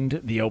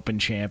England, the Open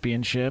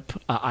Championship.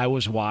 I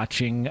was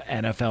watching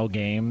NFL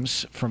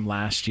games from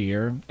last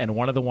year, and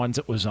one of the ones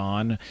that was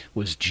on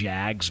was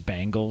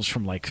Jags-Bengals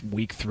from like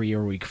week 3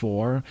 or week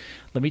 4.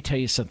 Let me tell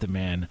you something,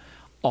 man.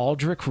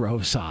 Aldrich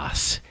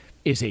Rosas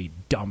is a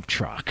dump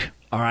truck.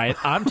 All right,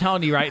 I'm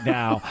telling you right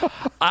now,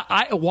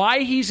 why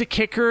he's a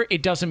kicker,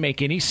 it doesn't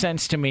make any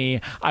sense to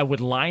me. I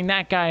would line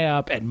that guy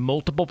up at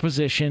multiple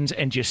positions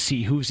and just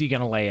see who's he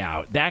going to lay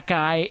out. That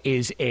guy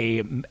is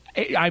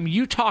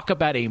you talk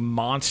about a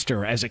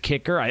monster as a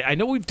kicker. I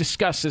know we've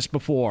discussed this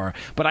before,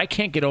 but I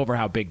can't get over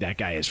how big that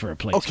guy is for a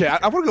place. Okay,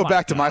 I want to go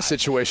back to my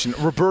situation.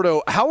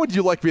 Roberto, how would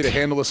you like me to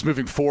handle this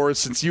moving forward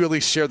since you at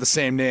least share the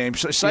same name?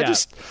 Should I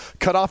just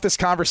cut off this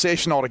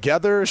conversation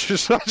altogether?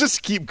 Should I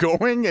just keep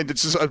going and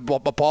just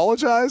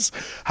apologize?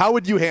 How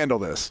would you handle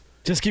this?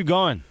 Just keep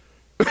going.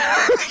 Yeah,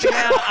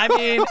 I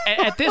mean,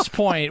 at this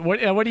point,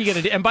 what are you going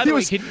to do? And by the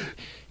way,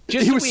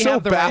 he was so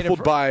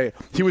baffled by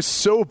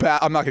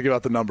I'm not gonna give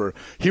out the number.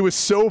 He was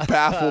so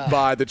baffled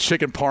by the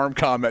chicken parm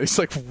comment. He's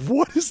like,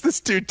 what is this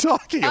dude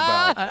talking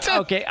about?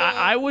 Okay,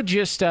 I would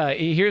just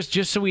here's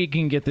just so we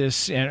can get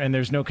this and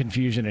there's no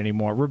confusion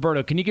anymore.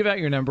 Roberto, can you give out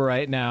your number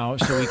right now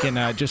so we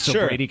can just so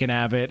Sure. Brady can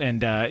have it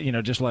and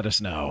just let us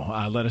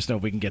know. Let us know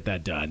if we can get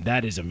that done.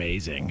 That is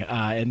amazing.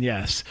 And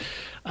yes.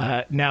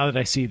 Now that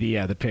I see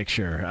the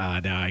picture,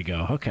 now I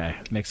go, okay,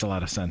 makes a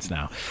lot of sense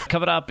now.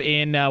 Coming up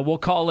in, we'll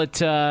call it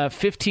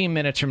 15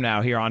 minutes from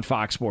now here on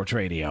Fox Sports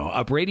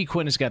Radio. Brady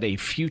Quinn has got a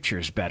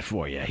futures bet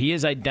for you. He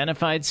has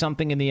identified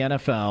something in the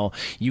NFL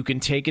you can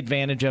take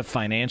advantage of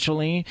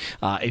financially.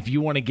 If you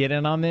want to get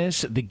in on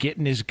this, the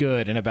getting is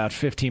good in about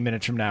 15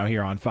 minutes from now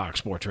here on Fox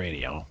Sports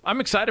Radio.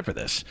 I'm excited for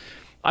this.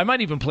 I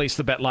might even place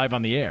the bet live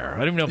on the air. I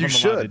don't even know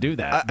if I'm allowed to do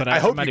that. But I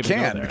hope might you even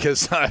can,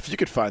 because if you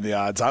could find the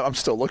odds, I'm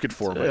still looking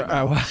for them right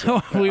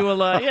now. We will,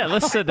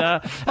 listen,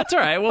 that's all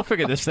right. We'll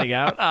figure this thing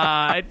out.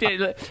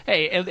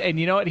 Hey, and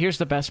you know what? Here's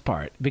the best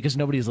part. Because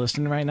nobody's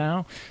listening right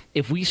now,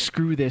 if we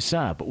screw this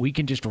up, we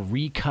can just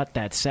recut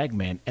that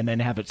segment and then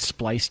have it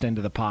spliced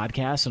into the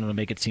podcast, and it'll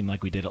make it seem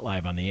like we did it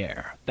live on the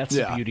air. That's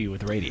the beauty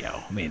with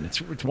radio. I mean,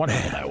 it's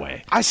wonderful that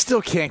way. I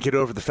still can't get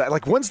over the fact,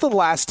 like, when's the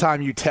last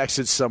time you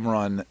texted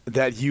someone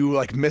that you,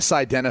 like,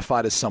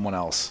 misidentified as someone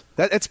else?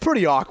 It's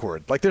pretty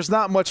awkward. Like, there's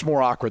not much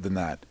more awkward than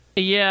that.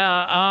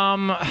 Yeah,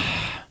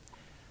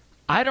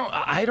 I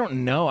don't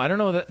know. I don't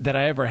know that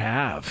I ever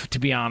have, to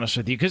be honest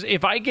with you. Because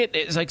if I get,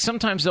 it's like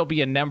sometimes there'll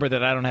be a number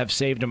that I don't have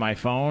saved in my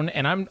phone,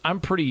 and I'm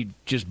pretty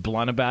just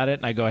blunt about it,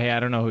 and I go, hey, I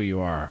don't know who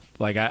you are.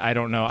 Like I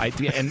don't know.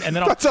 And then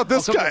that's how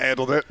this guy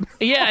handled it.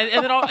 Yeah,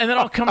 and then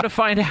I'll come to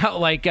find out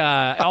like,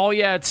 oh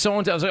yeah, it's so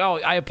and so. I was like, oh,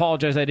 I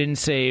apologize, I didn't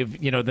save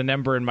the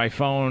number in my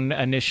phone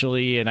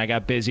initially, and I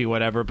got busy,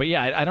 whatever. But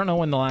yeah, I don't know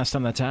when the last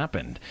time that's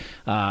happened.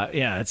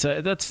 Yeah, it's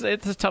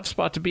a tough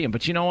spot to be in.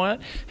 But you know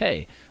what?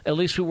 Hey, at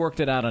least we worked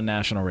it out on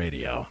national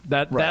radio.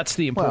 That's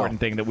the important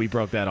thing, that we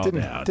broke that all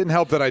down. Didn't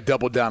help that I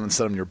doubled down and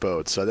set on your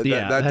boat, so that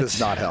does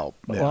not help.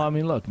 Yeah. Well, I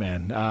mean, look,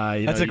 man.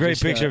 That's a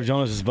great picture of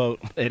Jonas's boat.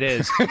 It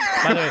is.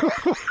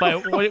 By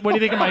the way, what do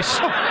you think of my?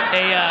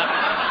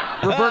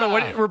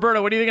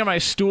 Roberto, what do you think of my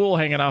stool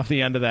hanging off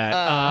the end of that?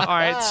 All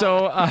right,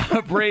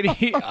 so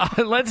Brady,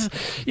 let's.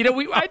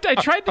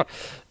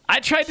 I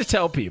tried to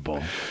tell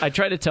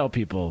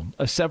people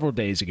several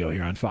days ago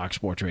here on Fox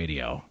Sports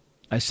Radio.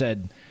 I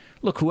said,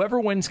 look, whoever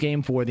wins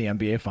Game 4 of the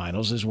NBA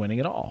Finals is winning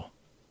it all.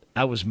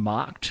 I was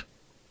mocked,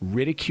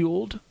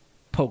 ridiculed,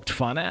 poked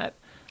fun at,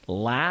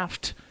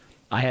 laughed.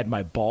 I had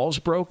my balls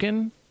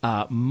broken.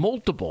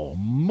 Multiple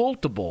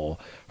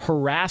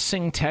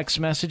harassing text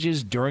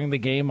messages during the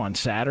game on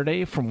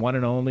Saturday from one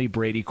and only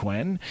Brady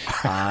Quinn,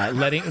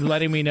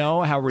 letting me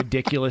know how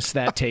ridiculous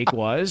that take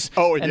was.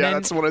 Oh, and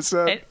that's what I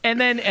said.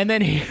 And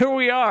then here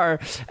we are,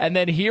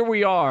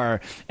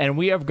 and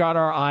we have got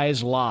our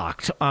eyes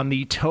locked on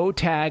the toe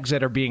tags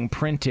that are being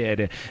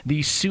printed,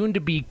 the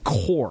soon-to-be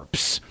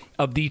corpse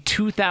of the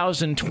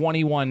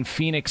 2021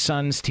 Phoenix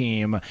Suns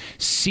team.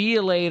 See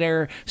you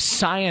later.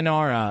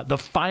 Sayonara. The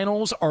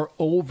finals are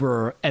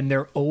over, and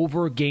they're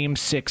over Game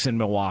 6 in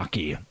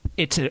Milwaukee.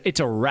 It's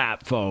a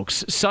wrap,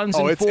 folks. Suns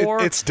in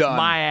 4. It's done.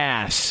 My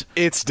ass.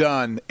 It's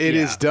done. It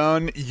is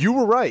done. You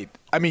were right.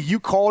 I mean, you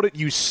called it.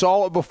 You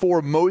saw it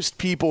before most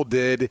people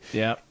did.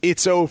 Yeah.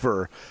 It's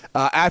over.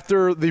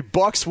 After the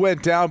Bucks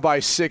went down by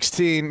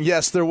 16,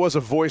 yes, there was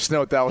a voice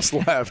note that was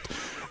left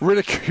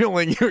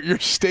ridiculing your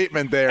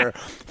statement there,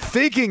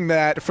 thinking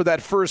that for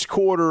that first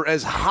quarter,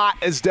 as hot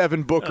as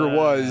Devin Booker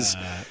was,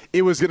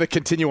 it was going to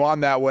continue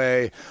on that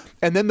way.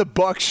 And then the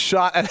Bucks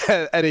shot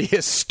at a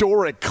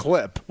historic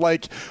clip,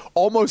 like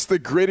almost the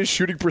greatest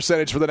shooting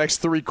percentage for the next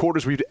 3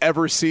 quarters we've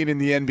ever seen in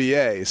the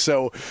NBA.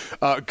 So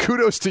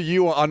kudos to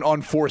you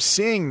on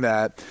foreseeing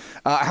that.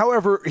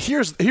 However,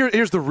 here's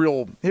the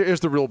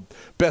real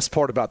best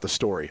part about the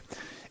story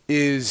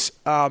is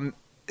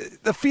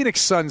the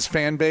Phoenix Suns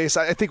fan base.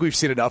 I think we've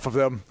seen enough of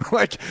them.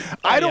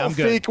 I don't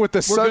think with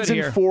the Suns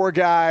in 4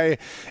 guy,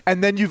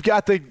 and then you've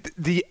got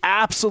the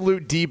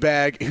absolute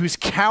D-bag who's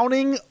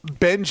counting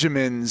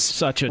Benjamins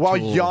Such a while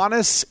tool.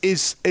 Giannis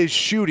is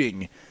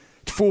shooting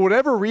for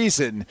whatever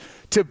reason,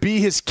 to be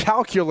his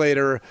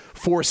calculator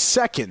for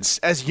seconds.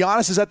 As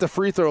Giannis is at the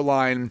free throw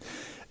line,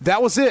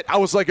 that was it. I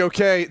was like,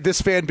 okay,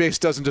 this fan base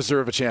doesn't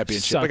deserve a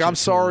championship. I'm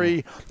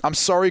sorry. I'm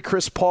sorry,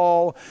 Chris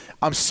Paul.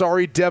 I'm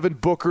sorry, Devin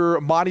Booker,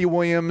 Monty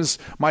Williams,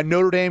 my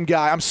Notre Dame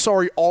guy. I'm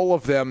sorry, all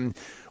of them.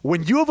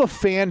 When you have a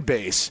fan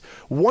base,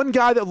 one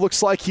guy that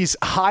looks like he's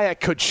high at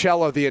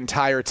Coachella the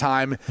entire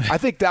time, I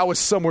think that was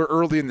somewhere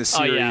early in the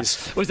series.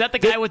 Oh, yeah. Was that the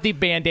guy with the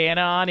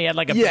bandana on? He had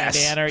like a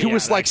bandana. He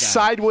was like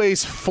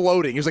sideways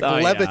floating. He was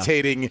like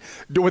levitating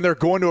when they're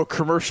going to a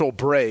commercial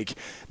break.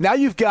 Now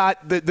you've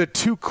got the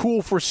too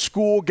cool for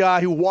school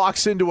guy who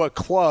walks into a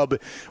club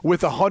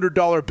with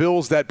 $100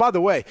 bills that, by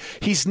the way,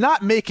 he's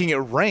not making it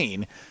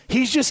rain.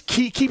 He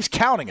keeps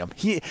counting them.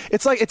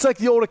 It's like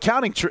the old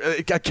accounting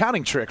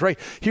trick, right?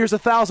 Here's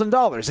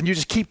 $1,000, and you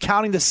just keep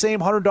counting the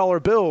same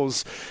 $100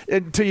 bills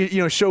until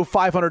you show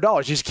 $500.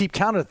 You just keep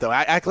counting it though.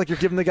 Act like you're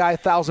giving the guy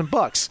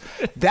 $1,000.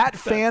 That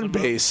fan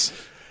base.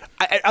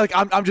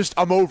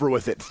 I'm over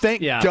with it.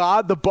 Thank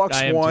God the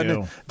Bucks won.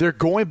 Too. They're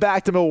going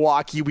back to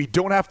Milwaukee. We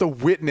don't have to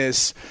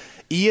witness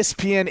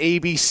ESPN,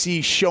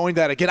 ABC showing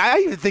that again. I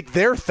even think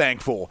they're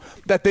thankful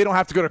that they don't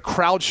have to go to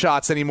crowd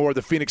shots anymore,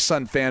 the Phoenix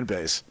Sun fan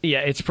base.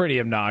 Yeah, it's pretty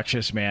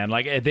obnoxious, man.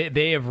 Like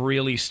they have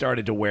really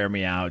started to wear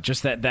me out.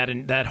 Just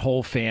that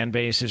whole fan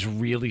base has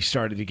really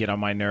started to get on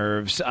my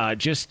nerves.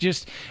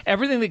 Just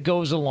everything that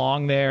goes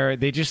along there.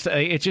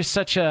 It's just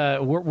such a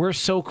we're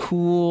so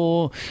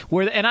cool.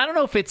 And I don't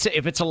know if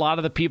it's a lot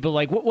of the people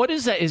like what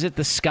is that? Is it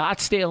the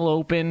Scottsdale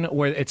Open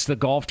where it's the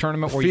golf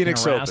tournament where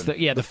Phoenix you can harass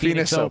Open. the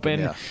Phoenix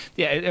Open.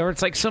 Yeah, or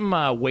it's like some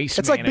waste.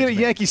 It's like being at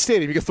Yankee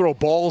Stadium. You can throw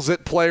balls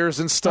at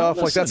players and stuff.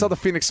 Like that's how the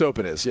Phoenix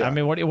Open is. Yeah. I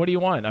mean, what do you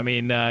want? I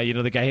mean,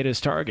 the guy hit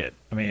his target.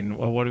 I mean,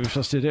 what are we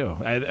supposed to do?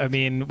 I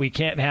mean, we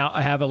can't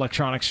have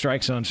electronic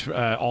strike zones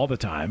all the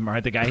time.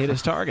 Right? The guy hit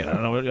his target.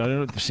 I don't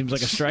know. It seems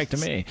like a strike to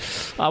me.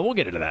 We'll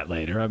get into that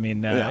later. I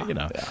mean, there's a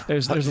lot.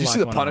 Did you see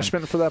the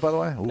punishment for that, by the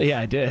way? Ooh. Yeah,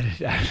 I did.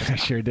 I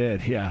sure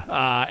did.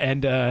 Yeah.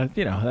 And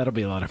that'll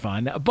be a lot of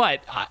fun.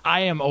 But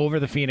I am over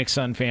the Phoenix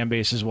Sun fan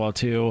base as well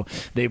too.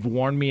 They've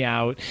worn me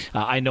out.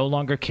 I no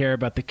longer care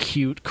about the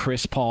cute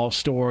Chris Paul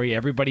story.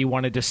 Everybody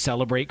wanted to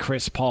celebrate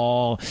Chris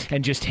Paul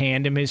and just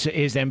hand him his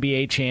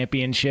NBA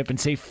championship and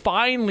say,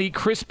 finally,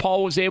 Chris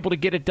Paul was able to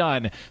get it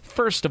done.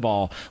 First of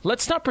all,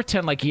 let's not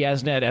pretend like he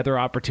hasn't had other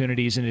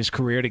opportunities in his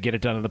career to get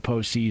it done in the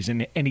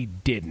postseason, and he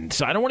didn't.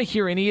 So I don't want to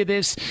hear any of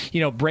this,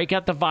 break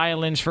out the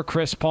violins for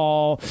Chris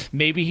Paul.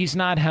 Maybe he's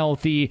not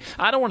healthy.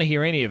 I don't want to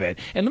hear any of it.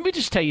 And let me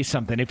just tell you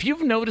something. If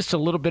you've noticed a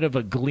little bit of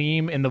a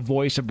gleam in the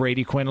voice of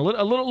Brady Quinn, a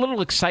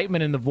little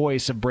excitement in the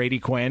voice of Brady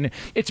Quinn,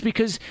 it's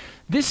because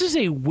this is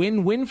a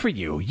win-win for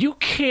you. You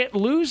can't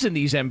lose in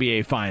these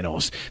NBA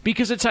Finals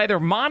because it's either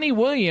Monty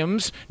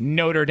Williams,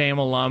 Notre Dame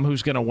alum,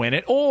 who's going to win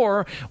it,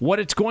 or what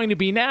it's going to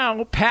be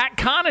now, Pat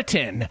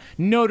Connaughton,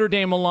 Notre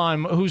Dame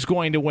alum, who's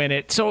going to win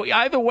it. So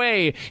either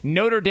way,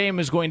 Notre Dame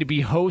is going to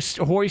be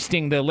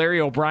hoisting the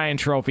Larry O'Brien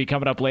trophy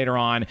coming up later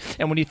on.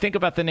 And when you think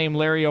about the name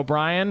Larry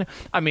O'Brien,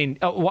 I mean,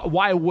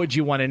 why would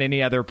you want it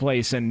any other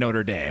place in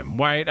Notre Dame?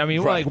 Right? I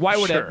mean, right. Why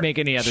would that make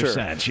any other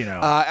sense?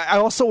 I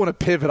also want to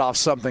pivot off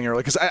something early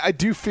because I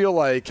do feel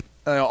like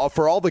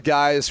for all the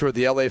guys who are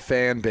the LA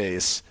fan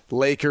base,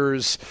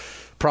 Lakers,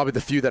 probably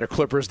the few that are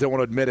Clippers don't want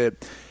to admit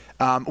it.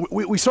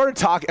 We started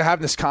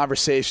having this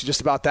conversation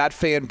just about that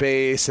fan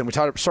base, and we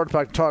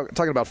started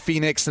talking about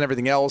Phoenix and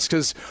everything else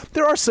because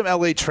there are some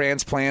LA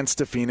transplants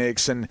to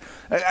Phoenix, and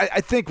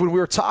I think when we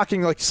were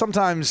talking, like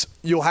sometimes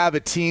you'll have a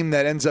team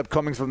that ends up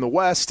coming from the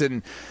West,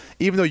 and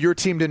even though your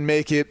team didn't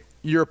make it,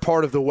 you're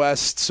part of the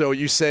West, so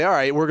you say, all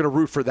right, we're going to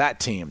root for that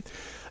team.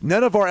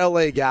 None of our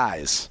LA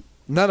guys,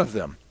 none of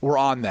them were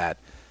on that.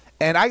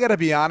 And I got to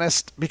be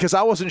honest, because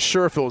I wasn't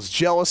sure if it was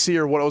jealousy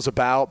or what it was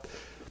about,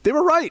 they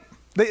were right.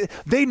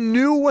 They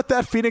knew what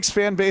that Phoenix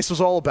fan base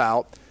was all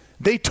about.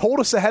 They told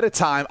us ahead of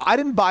time. I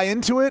didn't buy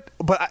into it,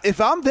 but if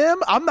I'm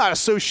them, I'm not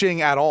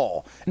associating at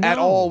all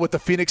with the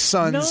Phoenix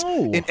Suns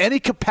in any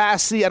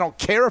capacity. I don't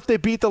care if they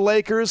beat the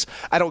Lakers.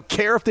 I don't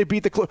care if they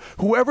beat the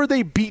whoever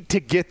they beat to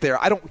get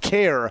there. I don't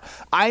care.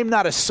 I'm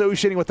not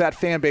associating with that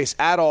fan base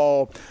at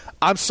all.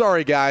 I'm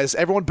sorry, guys.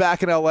 Everyone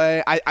back in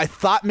L.A., I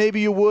thought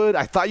maybe you would.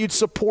 I thought you'd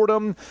support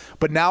them,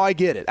 but now I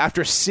get it.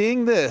 After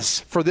seeing this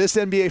for this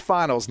NBA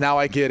Finals, now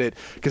I get it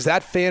because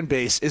that fan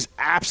base is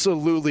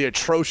absolutely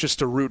atrocious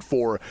to root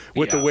for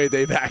with the way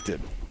they've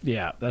acted.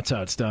 Yeah, that's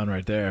how it's done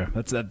right there.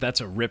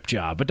 That's a rip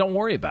job. But don't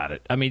worry about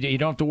it. I mean, you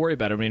don't have to worry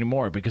about it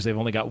anymore because they've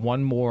only got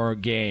one more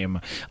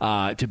game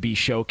to be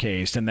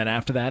showcased, and then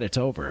after that, it's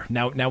over.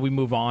 Now we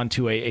move on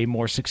to a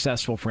more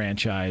successful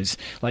franchise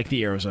like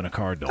the Arizona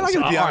Cardinals. I'm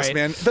going to be honest,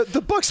 man.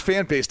 The Bucks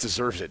fan base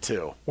deserves it,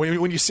 too.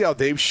 When you see how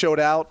they've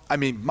showed out, I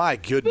mean, my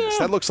goodness,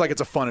 that looks like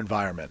it's a fun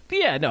environment.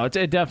 Yeah, no, it's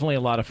definitely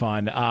a lot of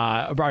fun.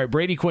 All right,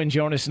 Brady Quinn,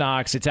 Jonas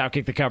Knox, it's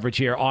Outkick the Coverage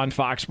here on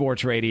Fox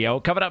Sports Radio.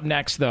 Coming up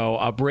next,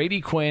 though,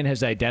 Brady Quinn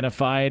has identified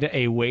identified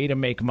a way to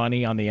make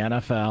money on the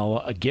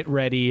NFL. Get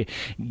ready.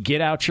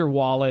 Get out your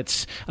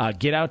wallets.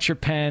 Get out your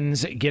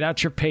pens. Get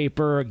out your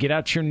paper. Get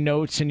out your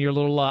notes and your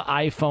little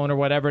iPhone or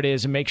whatever it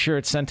is, and make sure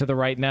it's sent to the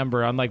right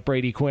number, unlike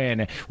Brady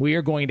Quinn. We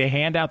are going to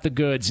hand out the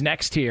goods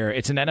next here.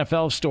 It's an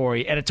NFL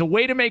story, and it's a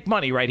way to make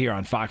money right here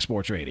on Fox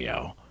Sports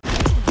Radio.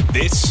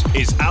 This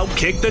is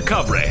Outkick the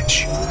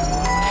Coverage.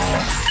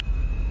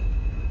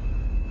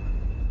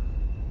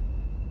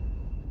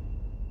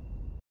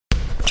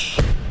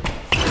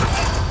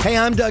 Hey,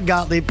 I'm Doug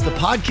Gottlieb. The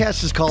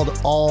podcast is called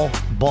All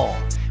Ball.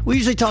 We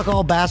usually talk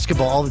all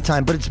basketball all the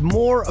time, but it's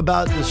more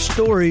about the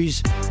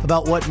stories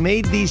about what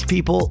made these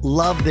people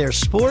love their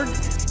sport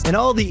and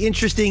all the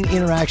interesting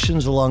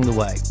interactions along the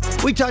way.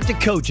 We talk to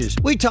coaches.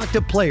 We talk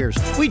to players.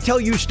 We tell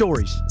you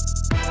stories.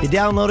 You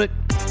download it.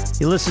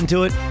 You listen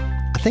to it.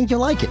 I think you'll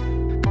like it.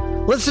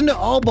 Listen to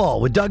All Ball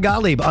with Doug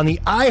Gottlieb on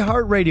the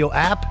iHeartRadio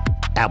app,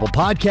 Apple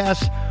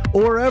Podcasts,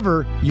 or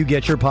wherever you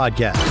get your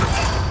podcasts.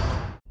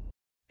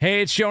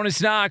 Hey, it's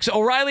Jonas Knox.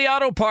 O'Reilly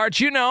Auto Parts,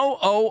 you know,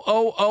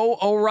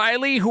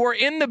 O'Reilly, who are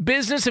in the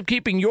business of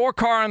keeping your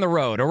car on the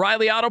road.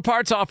 O'Reilly Auto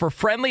Parts offer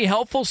friendly,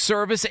 helpful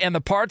service and the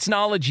parts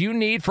knowledge you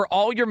need for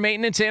all your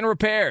maintenance and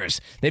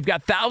repairs. They've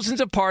got thousands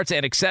of parts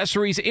and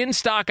accessories in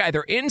stock,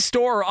 either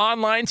in-store or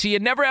online, so you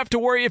never have to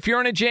worry if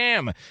you're in a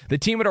jam. The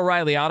team at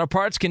O'Reilly Auto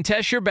Parts can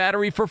test your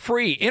battery for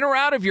free, in or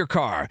out of your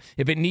car.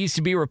 If it needs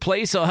to be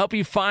replaced, they'll help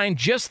you find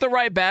just the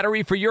right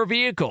battery for your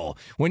vehicle.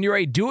 When you're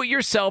a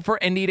do-it-yourselfer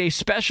and need a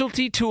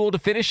specialty tool to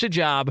finish the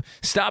job,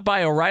 stop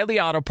by O'Reilly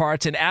Auto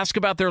Parts and ask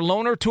about their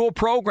loaner tool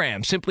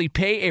program. Simply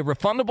pay a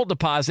refundable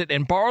deposit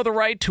and borrow the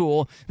right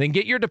tool, then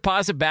get your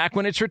deposit back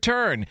when it's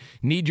returned.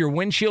 Need your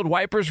windshield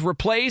wipers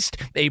replaced,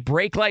 a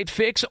brake light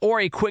fix, or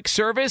a quick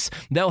service?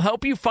 They'll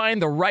help you find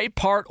the right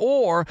part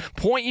or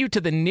point you to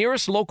the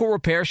nearest local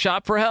repair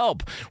shop for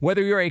help.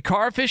 Whether you're a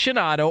car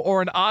aficionado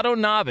or an auto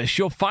novice,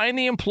 you'll find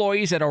the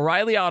employees at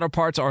O'Reilly Auto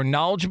Parts are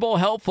knowledgeable,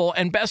 helpful,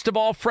 and best of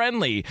all,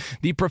 friendly.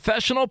 The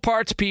professional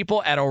parts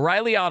people at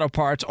O'Reilly Auto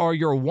Parts are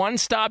your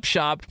one-stop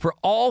shop for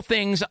all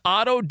things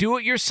auto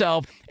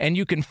do-it-yourself, and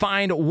you can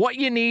find what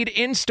you need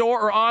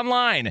in-store or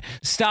online.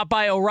 Stop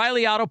by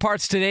O'Reilly Auto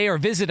Parts today or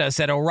visit us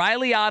at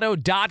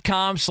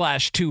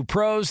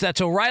O'ReillyAuto.com/2pros.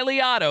 That's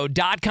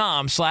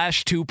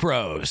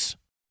O'ReillyAuto.com/2pros.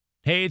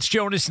 Hey, it's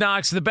Jonas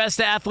Knox. The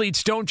best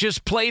athletes don't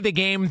just play the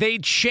game, they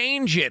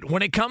change it.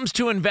 When it comes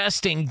to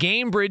investing,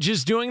 GameBridge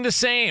is doing the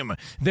same.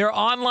 Their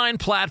online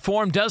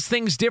platform does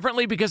things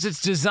differently because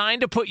it's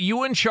designed to put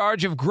you in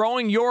charge of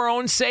growing your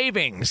own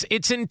savings.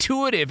 It's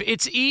intuitive,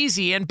 it's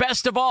easy, and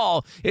best of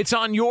all, it's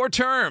on your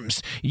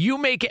terms. You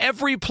make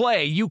every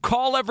play, you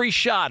call every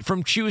shot,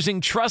 from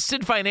choosing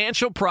trusted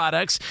financial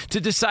products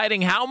to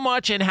deciding how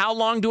much and how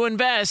long to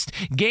invest.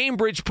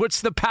 GameBridge puts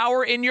the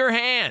power in your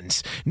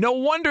hands. No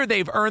wonder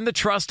they've earned the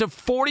trust of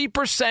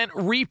 40%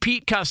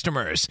 repeat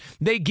customers.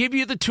 They give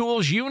you the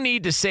tools you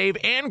need to save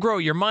and grow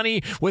your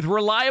money with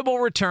reliable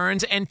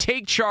returns and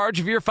take charge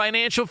of your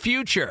financial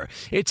future.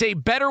 It's a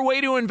better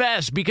way to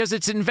invest because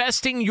it's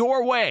investing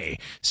your way.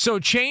 So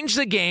change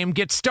the game.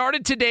 Get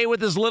started today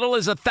with as little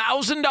as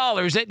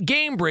 $1,000 at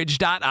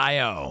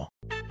GameBridge.io.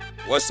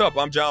 What's up?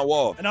 I'm John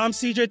Wall. And I'm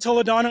CJ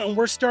Toledano, and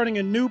we're starting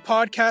a new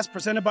podcast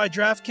presented by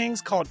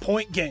DraftKings called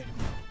Point Game.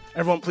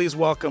 Everyone, please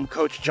welcome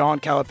Coach John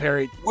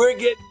Calipari. We're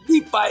getting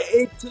beat by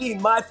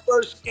 18. My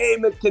first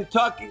game in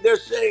Kentucky, they're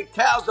saying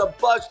Cal's a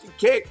bust. He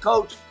can't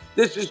coach.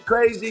 This is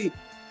crazy.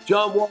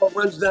 John Wall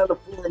runs down the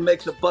floor and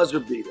makes a buzzer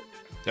beater.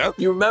 Yep.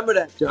 You remember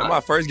that, John? That's my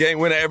first game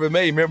win I ever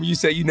made. Remember you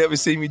said you never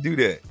seen me do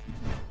that.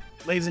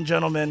 Ladies and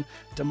gentlemen,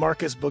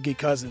 DeMarcus Boogie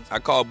Cousins. I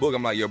called Boog.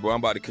 I'm like, yo, bro,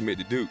 I'm about to commit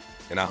to Duke.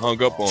 And I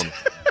hung up on him.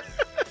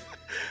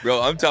 Bro,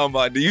 I'm talking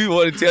about, do you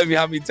want to tell me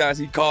how many times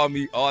he called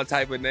me all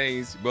type of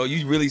names? Bro,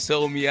 you really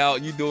sold me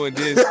out. You doing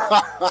this.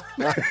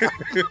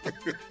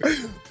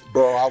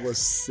 Bro, I was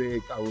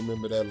sick. I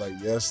remember that like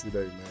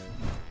yesterday,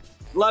 man.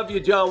 Love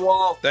you, John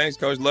Wall. Thanks,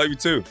 Coach. Love you,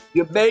 too.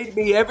 You made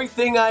me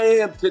everything I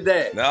am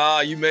today. Nah,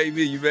 you made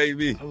me. You made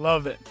me. I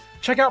love it.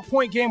 Check out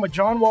Point Game with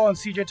John Wall and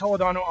CJ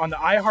Toledano on the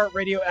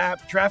iHeartRadio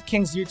app,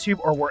 DraftKings YouTube,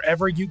 or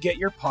wherever you get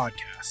your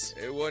podcasts.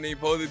 It wasn't even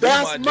supposed to be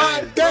That's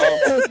my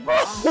game, bro.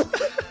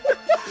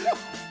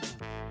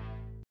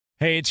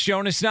 Hey, it's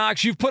Jonas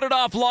Knox. You've put it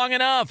off long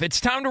enough. It's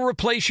time to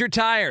replace your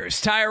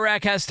tires. Tire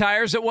Rack has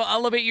tires that will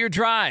elevate your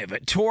drive.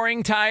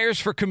 Touring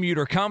tires for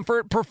commuter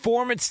comfort,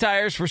 performance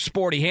tires for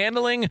sporty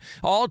handling,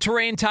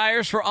 all-terrain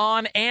tires for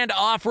on- and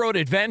off-road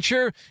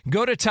adventure.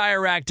 Go to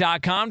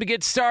TireRack.com to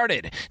get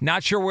started.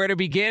 Not sure where to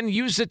begin?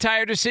 Use the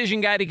Tire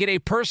Decision Guide to get a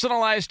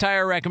personalized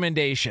tire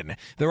recommendation.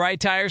 The right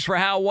tires for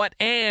how, what,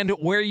 and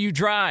where you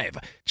drive.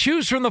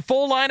 Choose from the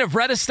full line of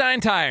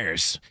Redestein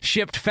tires.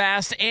 Shipped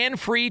fast and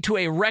free to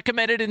a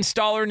recommended installer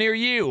installer near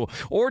you,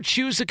 or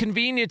choose the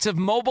convenience of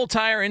mobile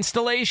tire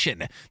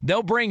installation.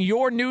 They'll bring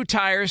your new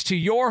tires to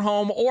your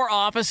home or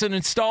office and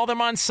install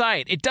them on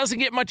site. It doesn't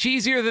get much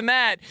easier than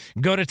that.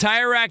 Go to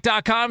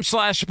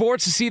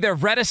TireRack.com/sports to see their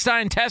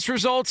Vredestein test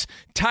results,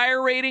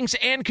 tire ratings,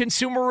 and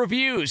consumer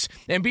reviews.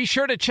 And be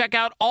sure to check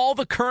out all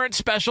the current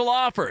special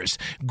offers.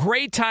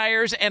 Great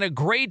tires and a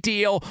great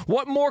deal.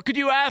 What more could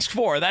you ask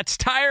for? That's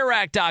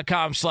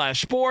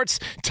TireRack.com/sports.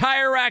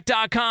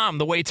 TireRack.com,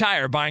 the way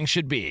tire buying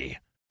should be.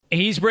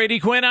 He's Brady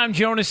Quinn. I'm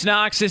Jonas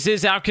Knox. This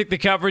is Outkick the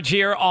Coverage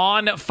here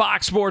on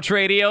Fox Sports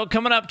Radio.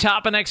 Coming up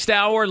top of next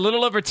hour, a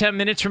little over 10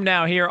 minutes from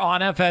now here on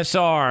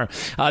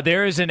FSR,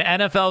 there is an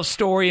NFL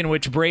story in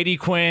which Brady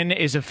Quinn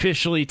is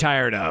officially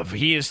tired of.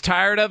 He is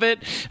tired of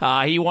it.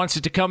 He wants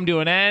it to come to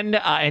an end,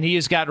 and he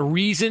has got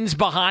reasons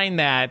behind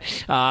that.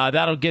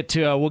 We'll get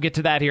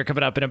to that here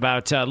coming up in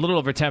about a little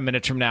over 10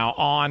 minutes from now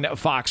on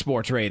Fox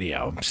Sports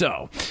Radio.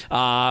 So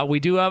we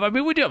do have a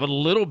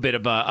little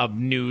bit of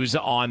news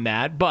on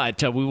that,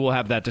 but we will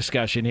have that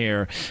discussion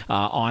here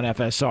on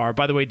FSR.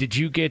 By the way, did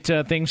you get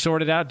things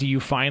sorted out? Do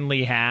you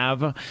finally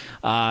have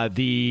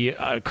the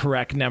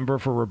correct number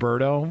for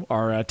Roberto,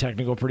 our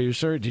technical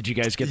producer? Did you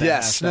guys get that?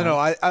 Yes. No.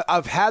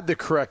 I've had the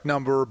correct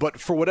number, but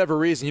for whatever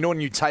reason,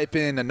 when you type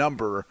in a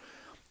number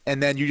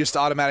and then you just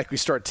automatically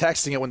start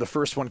texting it when the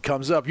first one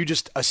comes up,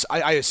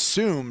 I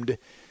assumed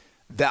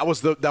that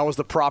was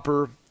the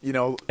proper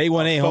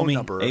 818 phone homie.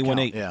 number.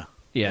 818.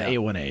 Yeah.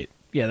 818.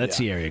 Yeah, that's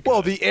the area code.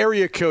 Well, the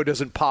area code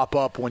doesn't pop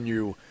up when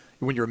you're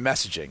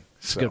messaging.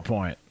 That's a good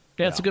point.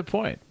 Yeah, that's a good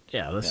point.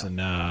 Yeah, listen,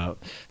 but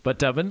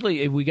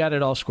we got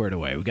it all squared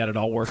away. We got it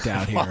all worked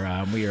out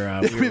here.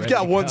 We've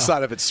got one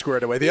side of it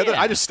squared away. The other,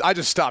 I just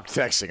stopped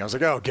texting. I was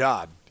like, oh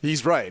God,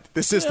 he's right.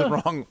 This is the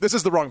wrong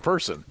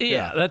person.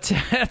 Yeah, that's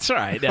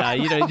right. I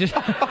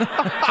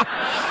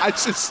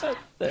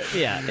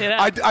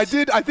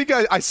think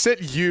I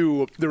sent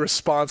you the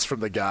response from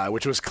the guy,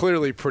 which was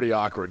clearly pretty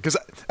awkward because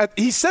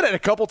he said it a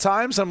couple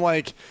times. I'm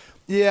like,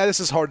 yeah,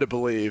 this is hard to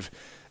believe.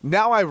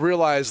 Now I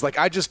realize,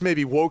 I just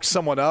maybe woke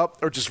someone up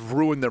or just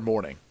ruined their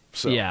morning.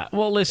 So, yeah.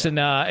 Well, listen,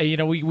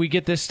 we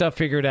get this stuff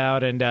figured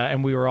out,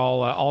 and we were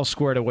all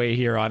squared away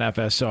here on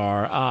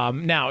FSR.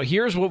 Now,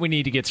 here's what we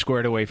need to get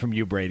squared away from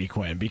you, Brady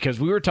Quinn, because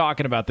we were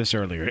talking about this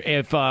earlier.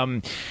 If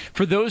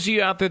for those of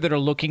you out there that are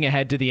looking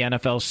ahead to the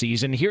NFL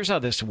season, here's how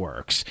this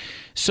works.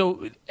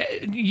 So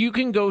you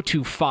can go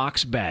to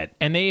Fox Bet,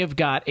 and they have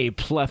got a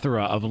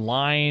plethora of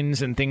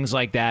lines and things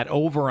like that,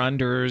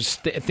 over-unders,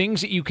 things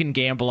that you can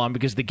gamble on,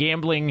 because the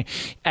gambling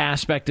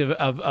aspect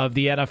of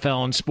the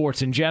NFL and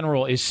sports in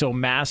general is so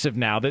massive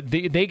now that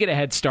they get a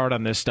head start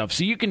on this stuff.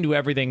 So you can do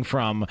everything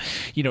from,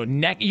 you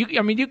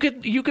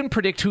can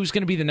predict who's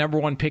going to be the number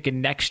one pick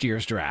in next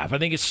year's draft. I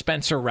think it's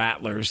Spencer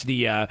Rattler's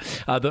the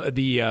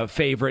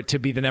favorite to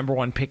be the number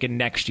one pick in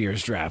next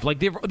year's draft.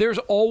 There's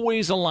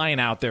always a line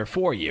out there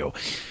for you.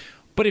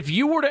 But if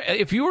you were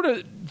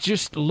to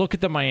just look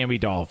at the Miami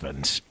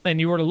Dolphins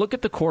and you were to look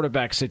at the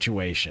quarterback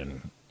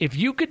situation, if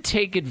you could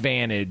take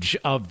advantage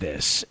of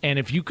this and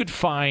if you could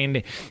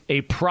find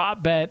a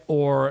prop bet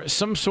or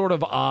some sort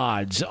of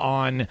odds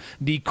on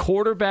the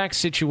quarterback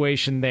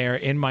situation there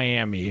in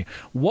Miami,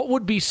 what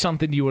would be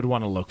something you would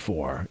want to look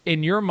for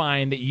in your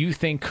mind that you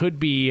think could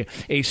be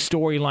a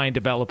storyline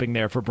developing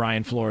there for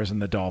Brian Flores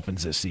and the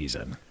Dolphins this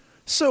season?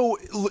 So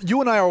you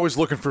and I are always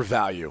looking for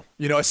value,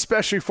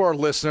 especially for our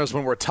listeners.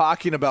 When we're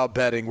talking about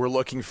betting, we're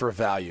looking for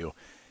value.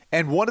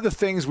 And one of the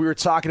things we were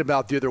talking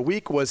about the other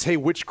week was, hey,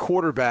 which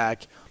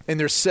quarterback in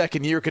their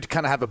second year could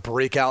kind of have a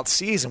breakout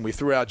season? We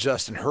threw out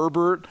Justin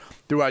Herbert,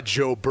 threw out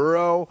Joe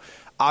Burrow.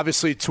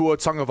 Obviously, Tua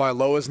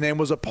Tagovailoa's name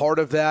was a part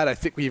of that. I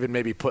think we even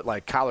maybe put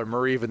Kyler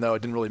Murray, even though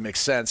it didn't really make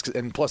sense.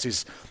 And plus,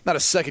 he's not a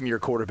second-year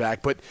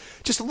quarterback. But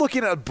just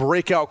looking at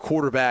breakout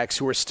quarterbacks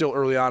who are still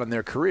early on in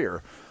their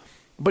career.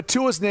 But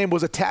Tua's name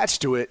was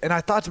attached to it, and I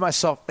thought to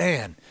myself,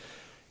 man,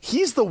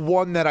 he's the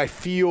one that I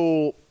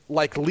feel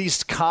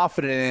least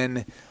confident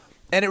in,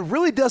 and it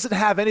really doesn't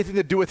have anything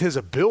to do with his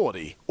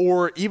ability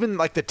or even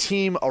the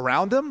team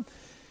around him.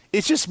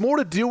 It's just more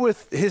to do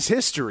with his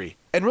history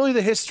and really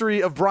the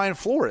history of Brian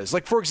Flores.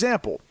 For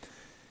example,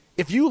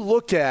 if you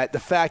look at the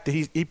fact that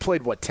he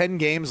played, 10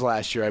 games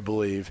last year, I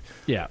believe.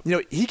 Yeah.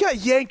 He got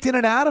yanked in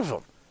and out of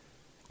them.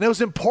 And it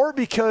was in part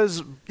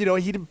because, he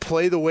didn't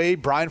play the way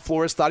Brian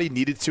Flores thought he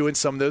needed to in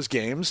some of those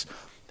games,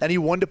 and he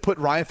wanted to put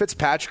Ryan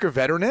Fitzpatrick, a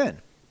veteran, in.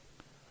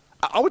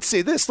 I would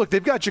say this. Look,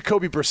 they've got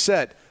Jacoby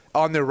Brissett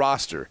on their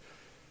roster,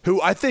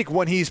 who I think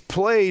when he's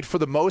played for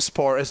the most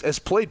part has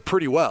played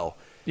pretty well.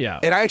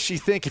 Yeah. And I actually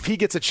think if he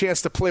gets a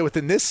chance to play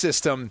within this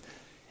system,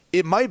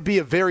 it might be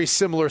a very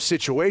similar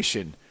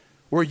situation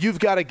where you've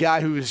got a guy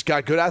who's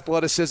got good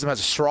athleticism, has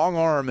a strong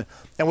arm,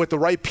 and with the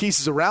right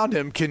pieces around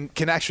him can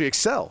actually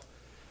excel.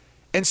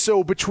 And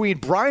so between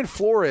Brian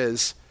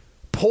Flores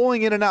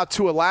pulling in and out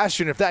Tua last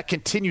year, and if that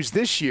continues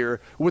this year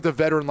with a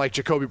veteran like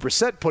Jacoby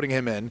Brissett putting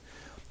him in, and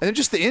then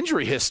just the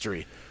injury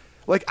history.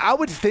 Like, I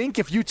would think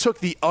if you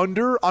took the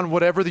under on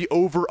whatever the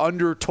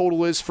over-under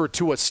total is for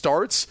Tua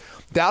starts,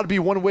 that would be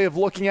one way of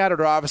looking at it,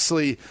 or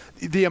obviously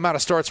the amount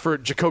of starts for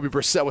Jacoby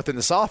Brissett within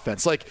this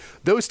offense. Like,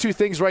 those two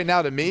things right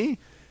now to me,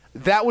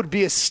 that would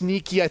be a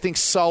sneaky, I think,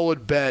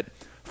 solid bet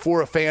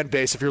for a fan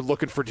base if you're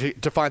looking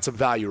to find some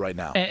value right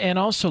now. And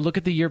also look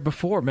at the year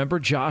before. Remember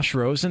Josh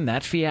Rosen,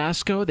 that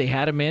fiasco? They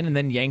had him in and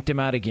then yanked him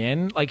out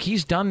again. Like,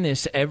 he's done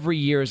this every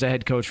year as a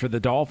head coach for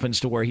the Dolphins,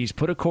 to where he's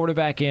put a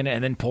quarterback in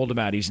and then pulled him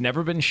out. He's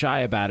never been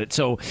shy about it.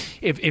 So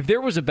if there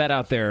was a bet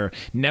out there,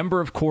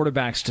 number of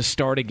quarterbacks to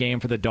start a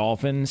game for the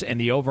Dolphins, and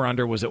the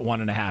over-under was at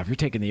 1.5, you're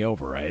taking the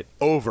over, right?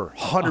 Over.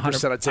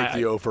 100% I'd take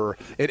the over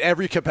in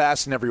every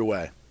capacity, in every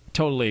way.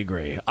 Totally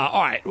agree.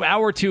 All right,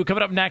 hour 2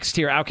 coming up next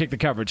here. Outkick the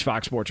Coverage,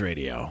 Fox Sports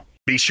Radio.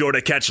 Be sure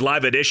to catch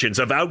live editions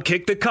of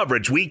Outkick the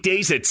Coverage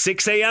weekdays at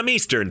 6 a.m.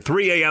 Eastern,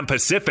 3 a.m.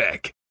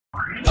 Pacific.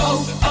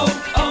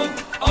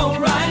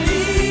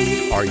 O'Reilly.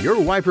 Are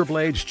your wiper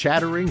blades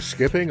chattering,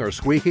 skipping, or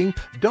squeaking?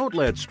 Don't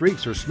let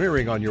streaks or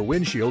smearing on your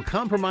windshield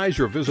compromise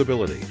your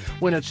visibility.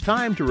 When it's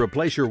time to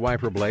replace your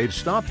wiper blades,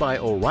 stop by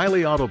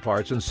O'Reilly Auto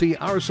Parts and see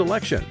our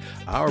selection.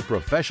 Our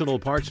professional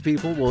parts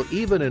people will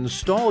even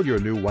install your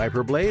new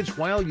wiper blades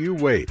while you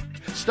wait.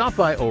 Stop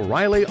by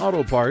O'Reilly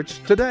Auto Parts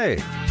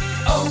today.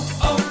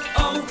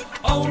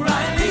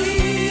 O'Reilly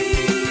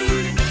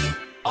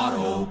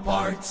Auto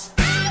Parts.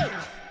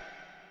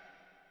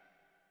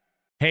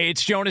 Hey,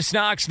 it's Jonas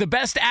Knox. The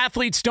best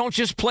athletes don't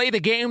just play the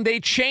game, they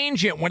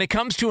change it. When it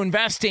comes to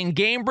investing,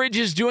 GameBridge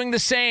is doing the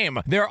same.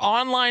 Their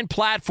online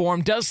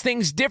platform does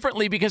things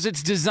differently because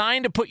it's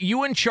designed to put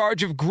you in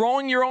charge of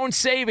growing your own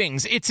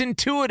savings. It's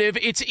intuitive,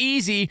 it's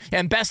easy,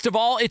 and best of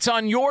all, it's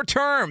on your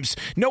terms.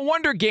 No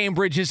wonder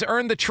GameBridge has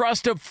earned the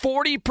trust of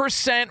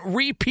 40%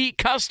 repeat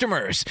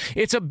customers.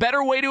 It's a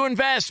better way to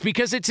invest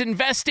because it's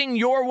investing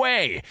your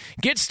way.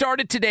 Get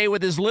started today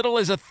with as little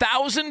as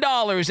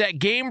 $1,000 at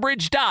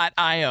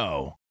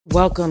GameBridge.io.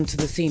 Welcome to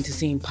the Scene to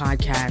Scene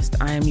podcast.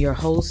 I am your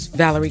host,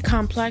 Valerie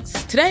Complex.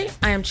 Today,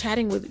 I am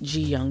chatting with Ji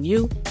Young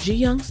Yu. Ji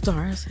Young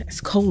stars as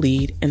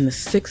co-lead in the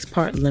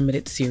 6-part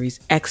limited series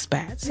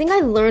Expats. I think I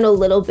learn a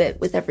little bit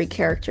with every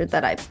character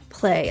that I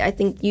play. I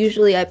think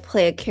usually I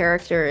play a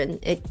character and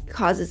it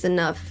causes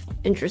enough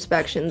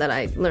introspection that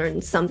I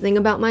learn something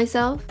about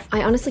myself.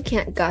 I honestly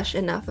can't gush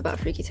enough about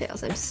Freaky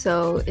Tales. I'm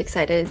so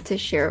excited to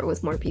share it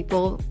with more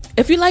people.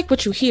 If you like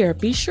what you hear,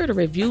 be sure to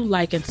review,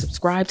 like, and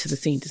subscribe to the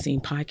Scene to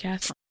Scene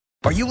podcast.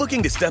 Are you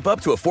looking to step up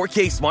to a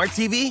 4K smart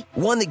TV?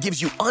 One that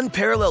gives you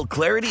unparalleled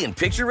clarity and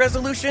picture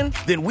resolution?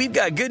 Then we've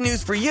got good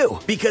news for you,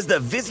 because the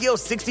Vizio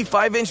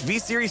 65-inch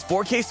V-Series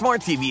 4K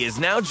smart TV is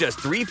now just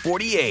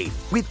 $348.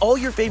 With all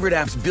your favorite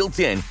apps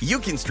built in, you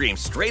can stream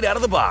straight out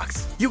of the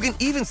box. You can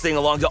even sing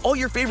along to all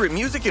your favorite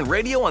music and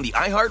radio on the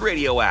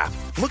iHeartRadio app.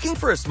 Looking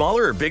for a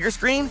smaller or bigger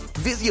screen?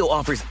 Vizio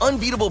offers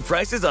unbeatable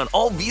prices on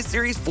all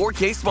V-Series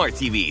 4K smart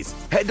TVs.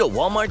 Head to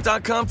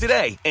Walmart.com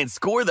today and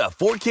score the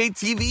 4K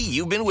TV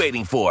you've been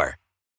waiting for.